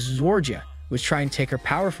faces Zorgia, who is trying to take her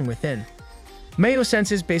power from within. Maou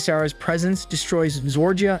senses Basara's presence, destroys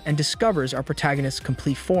Zorgia, and discovers our protagonist's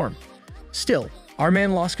complete form. Still, our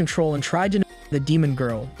man lost control and tried to know the demon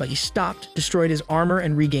girl, but he stopped, destroyed his armor,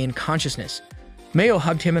 and regained consciousness. Maou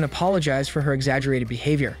hugged him and apologized for her exaggerated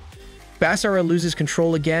behavior. Basara loses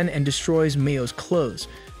control again and destroys Maou's clothes,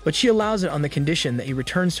 but she allows it on the condition that he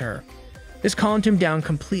returns to her. This calmed him down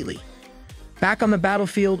completely. Back on the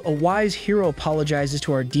battlefield, a wise hero apologizes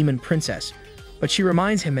to our demon princess, but she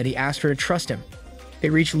reminds him that he asked her to trust him.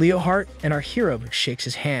 They reach Leohart, and our hero shakes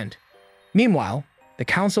his hand. Meanwhile, the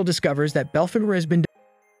council discovers that Belphegor has been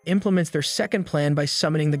implements their second plan by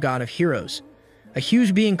summoning the god of heroes. A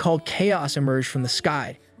huge being called Chaos emerged from the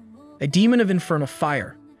sky, a demon of infernal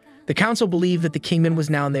fire. The council believed that the kingdom was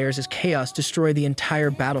now theirs as Chaos destroyed the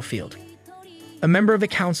entire battlefield. A member of the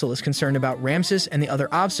council is concerned about Ramses and the other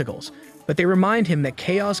obstacles, but they remind him that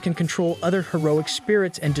Chaos can control other heroic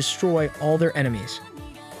spirits and destroy all their enemies.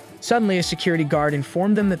 Suddenly, a security guard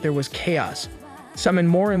informed them that there was Chaos, summoned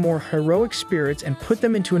more and more heroic spirits, and put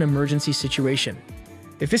them into an emergency situation.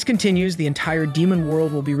 If this continues, the entire demon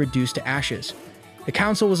world will be reduced to ashes. The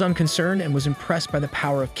council was unconcerned and was impressed by the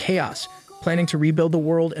power of Chaos, planning to rebuild the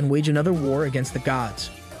world and wage another war against the gods.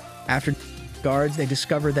 After guards, they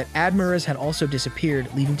discovered that Admiras had also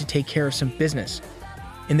disappeared, leaving to take care of some business.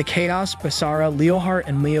 In the chaos, Basara, Leohart,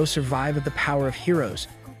 and Maou survive with the power of heroes.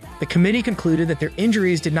 The committee concluded that their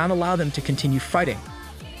injuries did not allow them to continue fighting.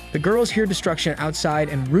 The girls hear destruction outside,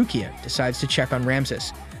 and Rukia decides to check on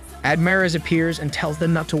Ramses. Admiras appears and tells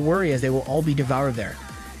them not to worry as they will all be devoured there.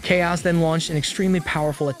 Chaos then launched an extremely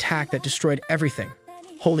powerful attack that destroyed everything.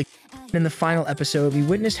 Holy in the final episode, we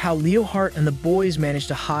witnessed how Leohart and the boys managed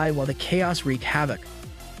to hide while the chaos wreaked havoc.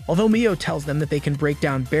 Although Maou tells them that they can break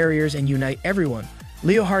down barriers and unite everyone,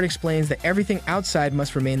 Leohart explains that everything outside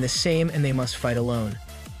must remain the same and they must fight alone.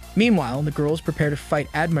 Meanwhile, the girls prepare to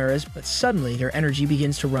fight Admiras, but suddenly their energy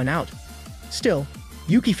begins to run out. Still,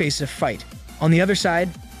 Yuki faces a fight. On the other side,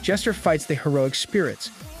 Jester fights the heroic spirits,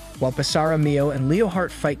 while Basara, Maou, and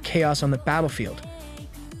Leohart fight Chaos on the battlefield.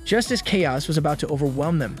 Just as Chaos was about to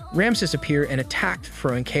overwhelm them, Ramses appeared and attacked,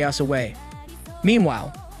 throwing Chaos away.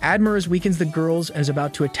 Meanwhile, Admiras weakens the girls and is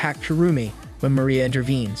about to attack Kurumi when Maria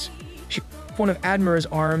intervenes. She grabs one of Admiras'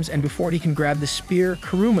 arms, and before he can grab the spear,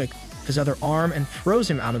 Kurumi grabs his other arm and throws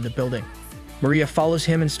him out of the building. Maria follows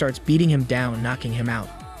him and starts beating him down, knocking him out.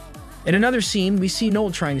 In another scene, we see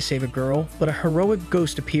Noel trying to save a girl, but a heroic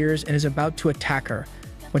ghost appears and is about to attack her,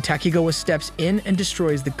 when Takigawa steps in and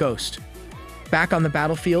destroys the ghost. Back on the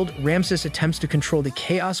battlefield, Ramses attempts to control the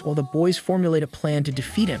chaos while the boys formulate a plan to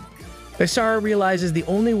defeat him. Basara realizes the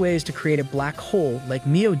only way is to create a black hole like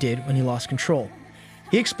Maou did when he lost control.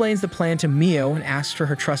 He explains the plan to Maou and asks for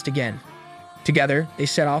her trust again. Together, they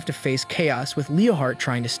set off to face Chaos, with Leohart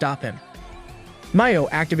trying to stop him. Maou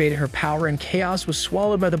activated her power and Chaos was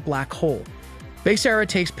swallowed by the black hole. Basara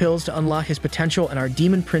takes pills to unlock his potential, and our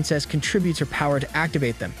demon princess contributes her power to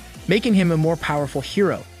activate them, making him a more powerful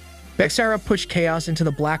hero. Basara pushed Chaos into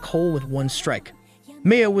the black hole with one strike.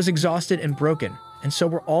 Maou was exhausted and broken, and so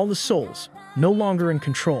were all the souls, no longer in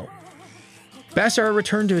control. Basara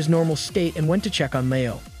returned to his normal state and went to check on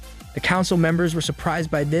Maou. The council members were surprised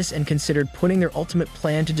by this and considered putting their ultimate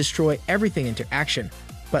plan to destroy everything into action,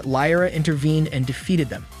 but Lyra intervened and defeated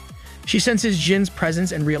them. She senses Jin's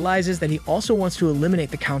presence and realizes that he also wants to eliminate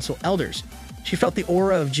the council elders. She felt the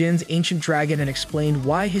aura of Jin's ancient dragon and explained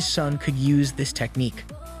why his son could use this technique.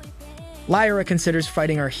 Lyra considers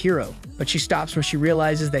fighting our hero, but she stops when she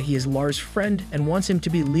realizes that he is Lars' friend and wants him to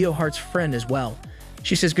be Leohart's friend as well.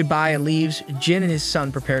 She says goodbye and leaves. Jin and his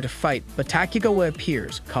son prepare to fight, but Takigawa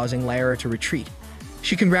appears, causing Lyra to retreat.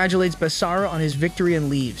 She congratulates Basara on his victory and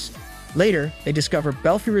leaves. Later, they discover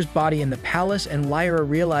Belphegor's body in the palace, and Lyra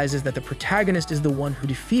realizes that the protagonist is the one who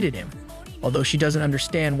defeated him, although she doesn't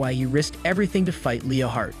understand why he risked everything to fight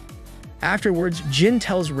Leohart. Afterwards, Jin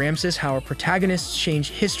tells Ramses how our protagonists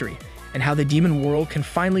changed history and how the demon world can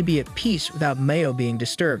finally be at peace without Maou being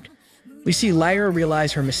disturbed. We see Lyra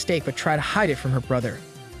realize her mistake but try to hide it from her brother.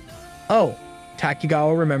 Oh,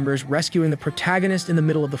 Takegawa remembers rescuing the protagonist in the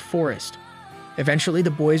middle of the forest. Eventually,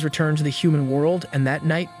 the boys return to the human world, and that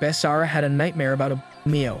night, Basara had a nightmare about a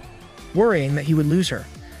Maou, worrying that he would lose her.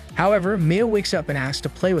 However, Maou wakes up and asks to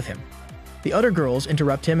play with him. The other girls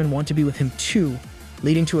interrupt him and want to be with him too,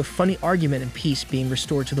 leading to a funny argument and peace being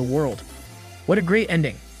restored to the world. What a great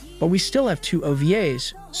ending. But we still have 2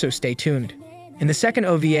 OVAs, so stay tuned. In the second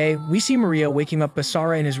OVA, we see Maria waking up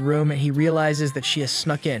Basara in his room, and he realizes that she has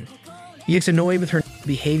snuck in. He gets annoyed with her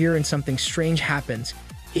behavior and something strange happens.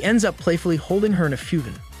 He ends up playfully holding her in a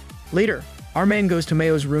futon. Later, our man goes to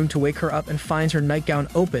Mao's room to wake her up and finds her nightgown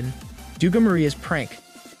open due to Maria's prank.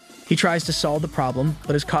 He tries to solve the problem,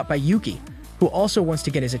 but is caught by Yuki, who also wants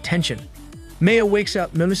to get his attention. Maou wakes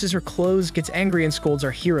up, notices her clothes, gets angry, and scolds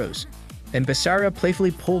our heroes. Then Basara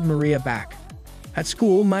playfully pulled Maria back. At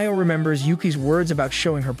school, Maou remembers Yuki's words about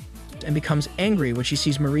showing her and becomes angry when she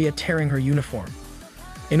sees Maria tearing her uniform.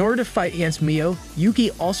 In order to fight against Maou,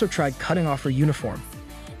 Yuki also tried cutting off her uniform.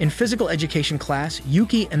 In physical education class,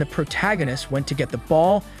 Yuki and the protagonist went to get the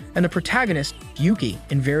ball, and the protagonist, Yuki,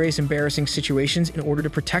 in various embarrassing situations in order to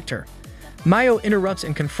protect her. Maou interrupts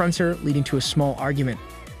and confronts her, leading to a small argument.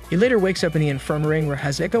 He later wakes up in the infirmary where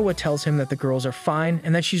Hasegawa tells him that the girls are fine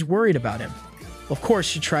and that she's worried about him. Of course,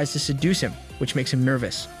 she tries to seduce him, which makes him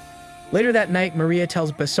nervous. Later that night, Maria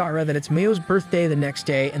tells Basara that it's Mao's birthday the next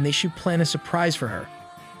day and they should plan a surprise for her.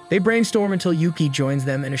 They brainstorm until Yuki joins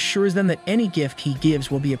them and assures them that any gift he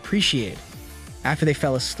gives will be appreciated. After they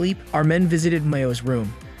fell asleep, our men visited Mao's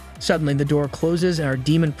room. Suddenly, the door closes and our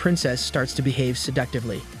demon princess starts to behave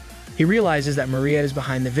seductively. He realizes that Maria is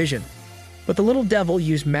behind the vision. But the little devil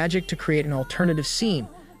used magic to create an alternative scene,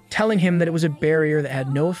 telling him that it was a barrier that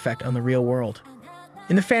had no effect on the real world.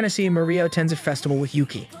 In the fantasy, Maria attends a festival with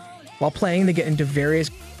Yuki. While playing, they get into various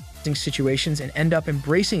situations and end up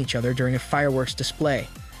embracing each other during a fireworks display.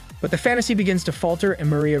 But the fantasy begins to falter and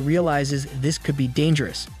Maria realizes this could be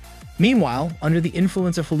dangerous. Meanwhile, under the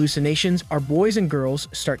influence of hallucinations, our boys and girls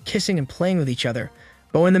start kissing and playing with each other.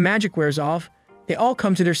 But when the magic wears off, they all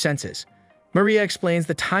come to their senses. Maria explains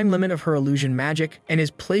the time limit of her illusion magic and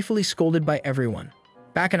is playfully scolded by everyone.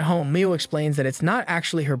 Back at home, Maou explains that it's not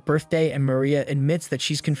actually her birthday, and Maria admits that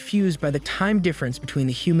she's confused by the time difference between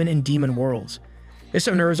the human and demon worlds. This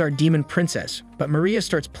unnerves our demon princess, but Maria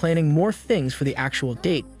starts planning more things for the actual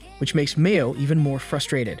date, which makes Maou even more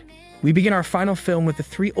frustrated. We begin our final film with the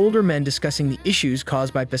 3 older men discussing the issues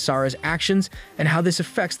caused by Basara's actions and how this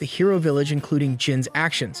affects the hero village, including Jin's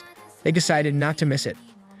actions. They decided not to miss it.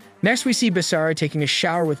 Next, we see Basara taking a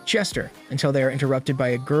shower with Jester until they are interrupted by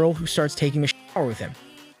a girl who starts taking a shower with him.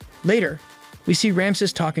 Later, we see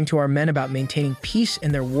Ramses talking to our men about maintaining peace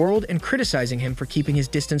in their world and criticizing him for keeping his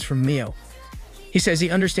distance from Maou. He says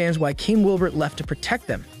he understands why King Wilbert left to protect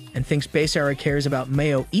them and thinks Basara cares about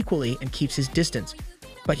Maou equally and keeps his distance,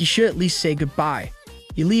 but he should at least say goodbye.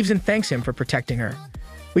 He leaves and thanks him for protecting her.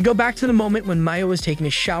 We go back to the moment when Maou is taking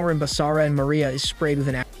a shower and Basara and Maria is sprayed with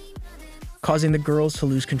an apple, causing the girls to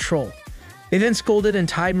lose control. They then scolded and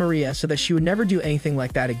tied Maria so that she would never do anything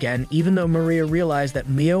like that again, even though Maria realized that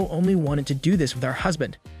Maou only wanted to do this with her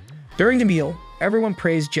husband. During the meal, everyone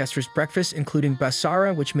praised Jester's breakfast, including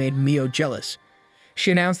Basara, which made Maou jealous. She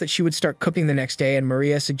announced that she would start cooking the next day, and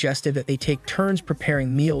Maria suggested that they take turns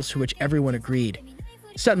preparing meals, to which everyone agreed.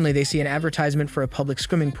 Suddenly, they see an advertisement for a public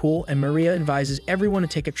swimming pool, and Maria advises everyone to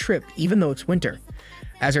take a trip, even though it's winter.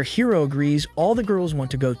 As her hero agrees, all the girls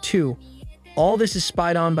want to go too. All this is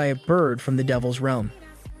spied on by a bird from the Devil's Realm.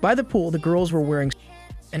 By the pool, the girls were wearing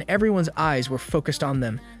and everyone's eyes were focused on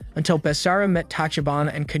them, until Basara met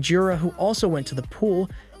Tachibana and Kajura, who also went to the pool,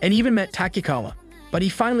 and even met Takikawa. But he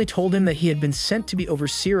finally told him that he had been sent to be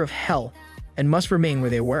overseer of hell and must remain where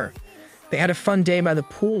they were. They had a fun day by the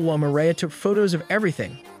pool while Maria took photos of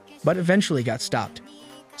everything, but eventually got stopped.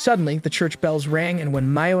 Suddenly, the church bells rang, and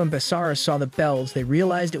when Maou and Basara saw the bells, they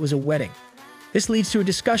realized it was a wedding. This leads to a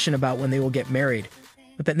discussion about when they will get married,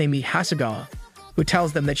 but then they meet Hasegawa, who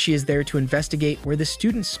tells them that she is there to investigate where the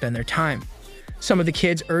students spend their time. Some of the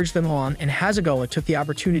kids urged them on, and Hasegawa took the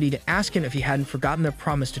opportunity to ask him if he hadn't forgotten their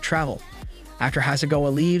promise to travel. After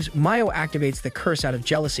Hasegawa leaves, Maou activates the curse out of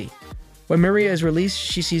jealousy. When Maria is released,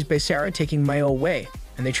 she sees Basara taking Maou away,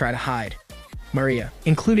 and they try to hide Maria,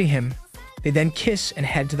 including him. They then kiss and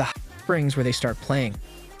head to the hot springs where they start playing.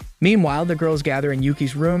 Meanwhile, the girls gather in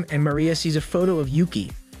Yuki's room and Maria sees a photo of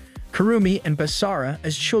Yuki, Kurumi, and Basara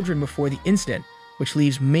as children before the incident, which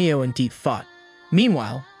leaves Maou in deep thought.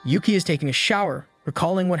 Meanwhile, Yuki is taking a shower,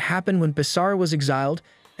 recalling what happened when Basara was exiled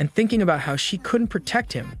and thinking about how she couldn't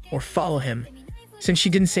protect him or follow him. Since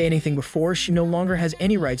she didn't say anything before, she no longer has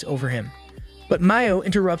any rights over him. But Maou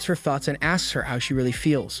interrupts her thoughts and asks her how she really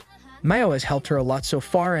feels. Maou has helped her a lot so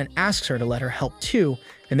far and asks her to let her help too,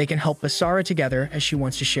 and they can help Basara together as she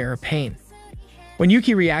wants to share her pain. When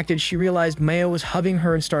Yuki reacted, she realized Maou was hugging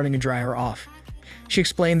her and starting to dry her off. She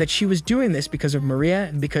explained that she was doing this because of Maria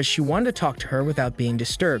and because she wanted to talk to her without being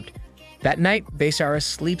disturbed. That night, Basara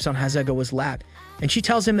sleeps on Hasegawa's lap, and she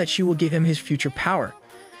tells him that she will give him his future power.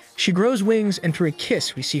 She grows wings, and through a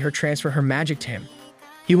kiss, we see her transfer her magic to him.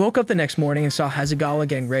 He woke up the next morning and saw Hasegawa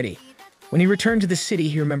getting ready. When he returned to the city,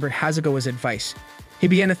 he remembered Hasegawa's advice. He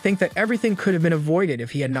began to think that everything could have been avoided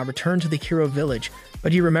if he had not returned to the hero village,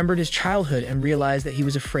 but he remembered his childhood and realized that he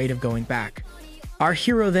was afraid of going back. Our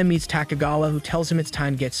hero then meets Takegawa, who tells him it's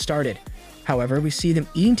time to get started. However, we see them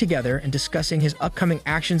eating together and discussing his upcoming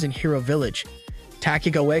actions in Hero Village.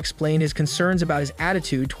 Takegawa explained his concerns about his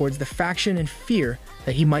attitude towards the faction and fear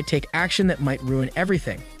that he might take action that might ruin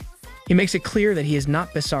everything. He makes it clear that he is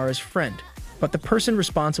not Basara's friend, but the person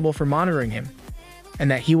responsible for monitoring him,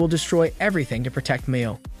 and that he will destroy everything to protect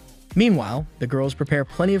Maou. Meanwhile, the girls prepare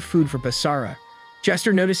plenty of food for Basara.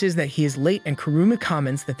 Jester notices that he is late and Kurumi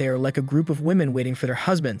comments that they are like a group of women waiting for their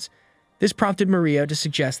husbands. This prompted Maria to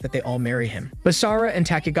suggest that they all marry him. Basara and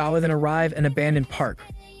Takegawa then arrive at an abandoned park,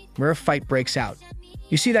 where a fight breaks out.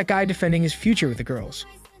 You see that guy defending his future with the girls.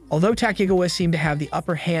 Although Takegawa seemed to have the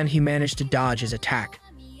upper hand, he managed to dodge his attack.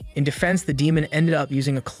 In defense, the demon ended up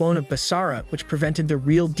using a clone of Basara, which prevented the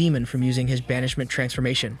real demon from using his banishment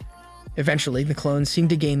transformation. Eventually, the clone seemed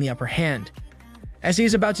to gain the upper hand. As he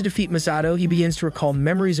is about to defeat Masato, he begins to recall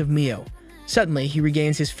memories of Maou. Suddenly, he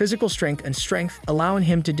regains his physical strength, allowing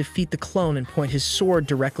him to defeat the clone and point his sword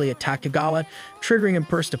directly at Takegawa, triggering a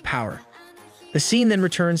burst of power. The scene then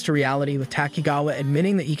returns to reality with Takegawa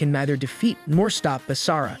admitting that he can neither defeat nor stop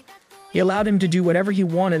Basara. He allowed him to do whatever he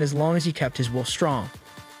wanted as long as he kept his will strong.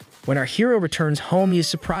 When our hero returns home, he is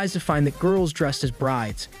surprised to find that girls dressed as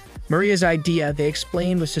brides. Maria's idea, they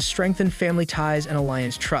explained, was to strengthen family ties and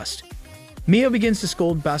alliance trust. Maou begins to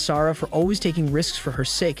scold Basara for always taking risks for her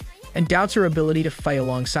sake and doubts her ability to fight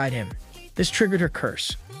alongside him. This triggered her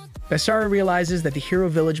curse. Basara realizes that the hero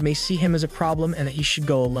village may see him as a problem and that he should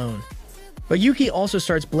go alone. But Yuki also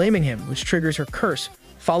starts blaming him, which triggers her curse,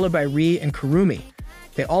 followed by Rizz and Kurumi.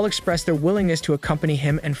 They all express their willingness to accompany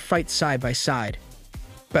him and fight side by side.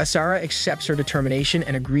 Basara accepts her determination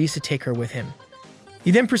and agrees to take her with him.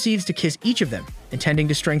 He then proceeds to kiss each of them, intending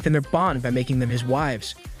to strengthen their bond by making them his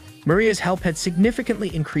wives. Maria's help had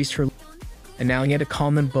significantly increased her, and now he had to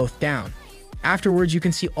calm them both down. Afterwards, you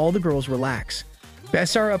can see all the girls relax.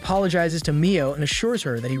 Basara apologizes to Maou and assures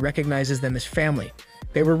her that he recognizes them as family.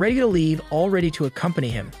 They were ready to leave, all ready to accompany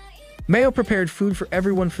him. Maou prepared food for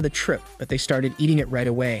everyone for the trip, but they started eating it right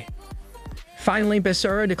away. Finally,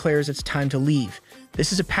 Basara declares it's time to leave.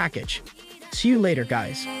 This is a package. See you later,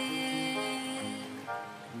 guys.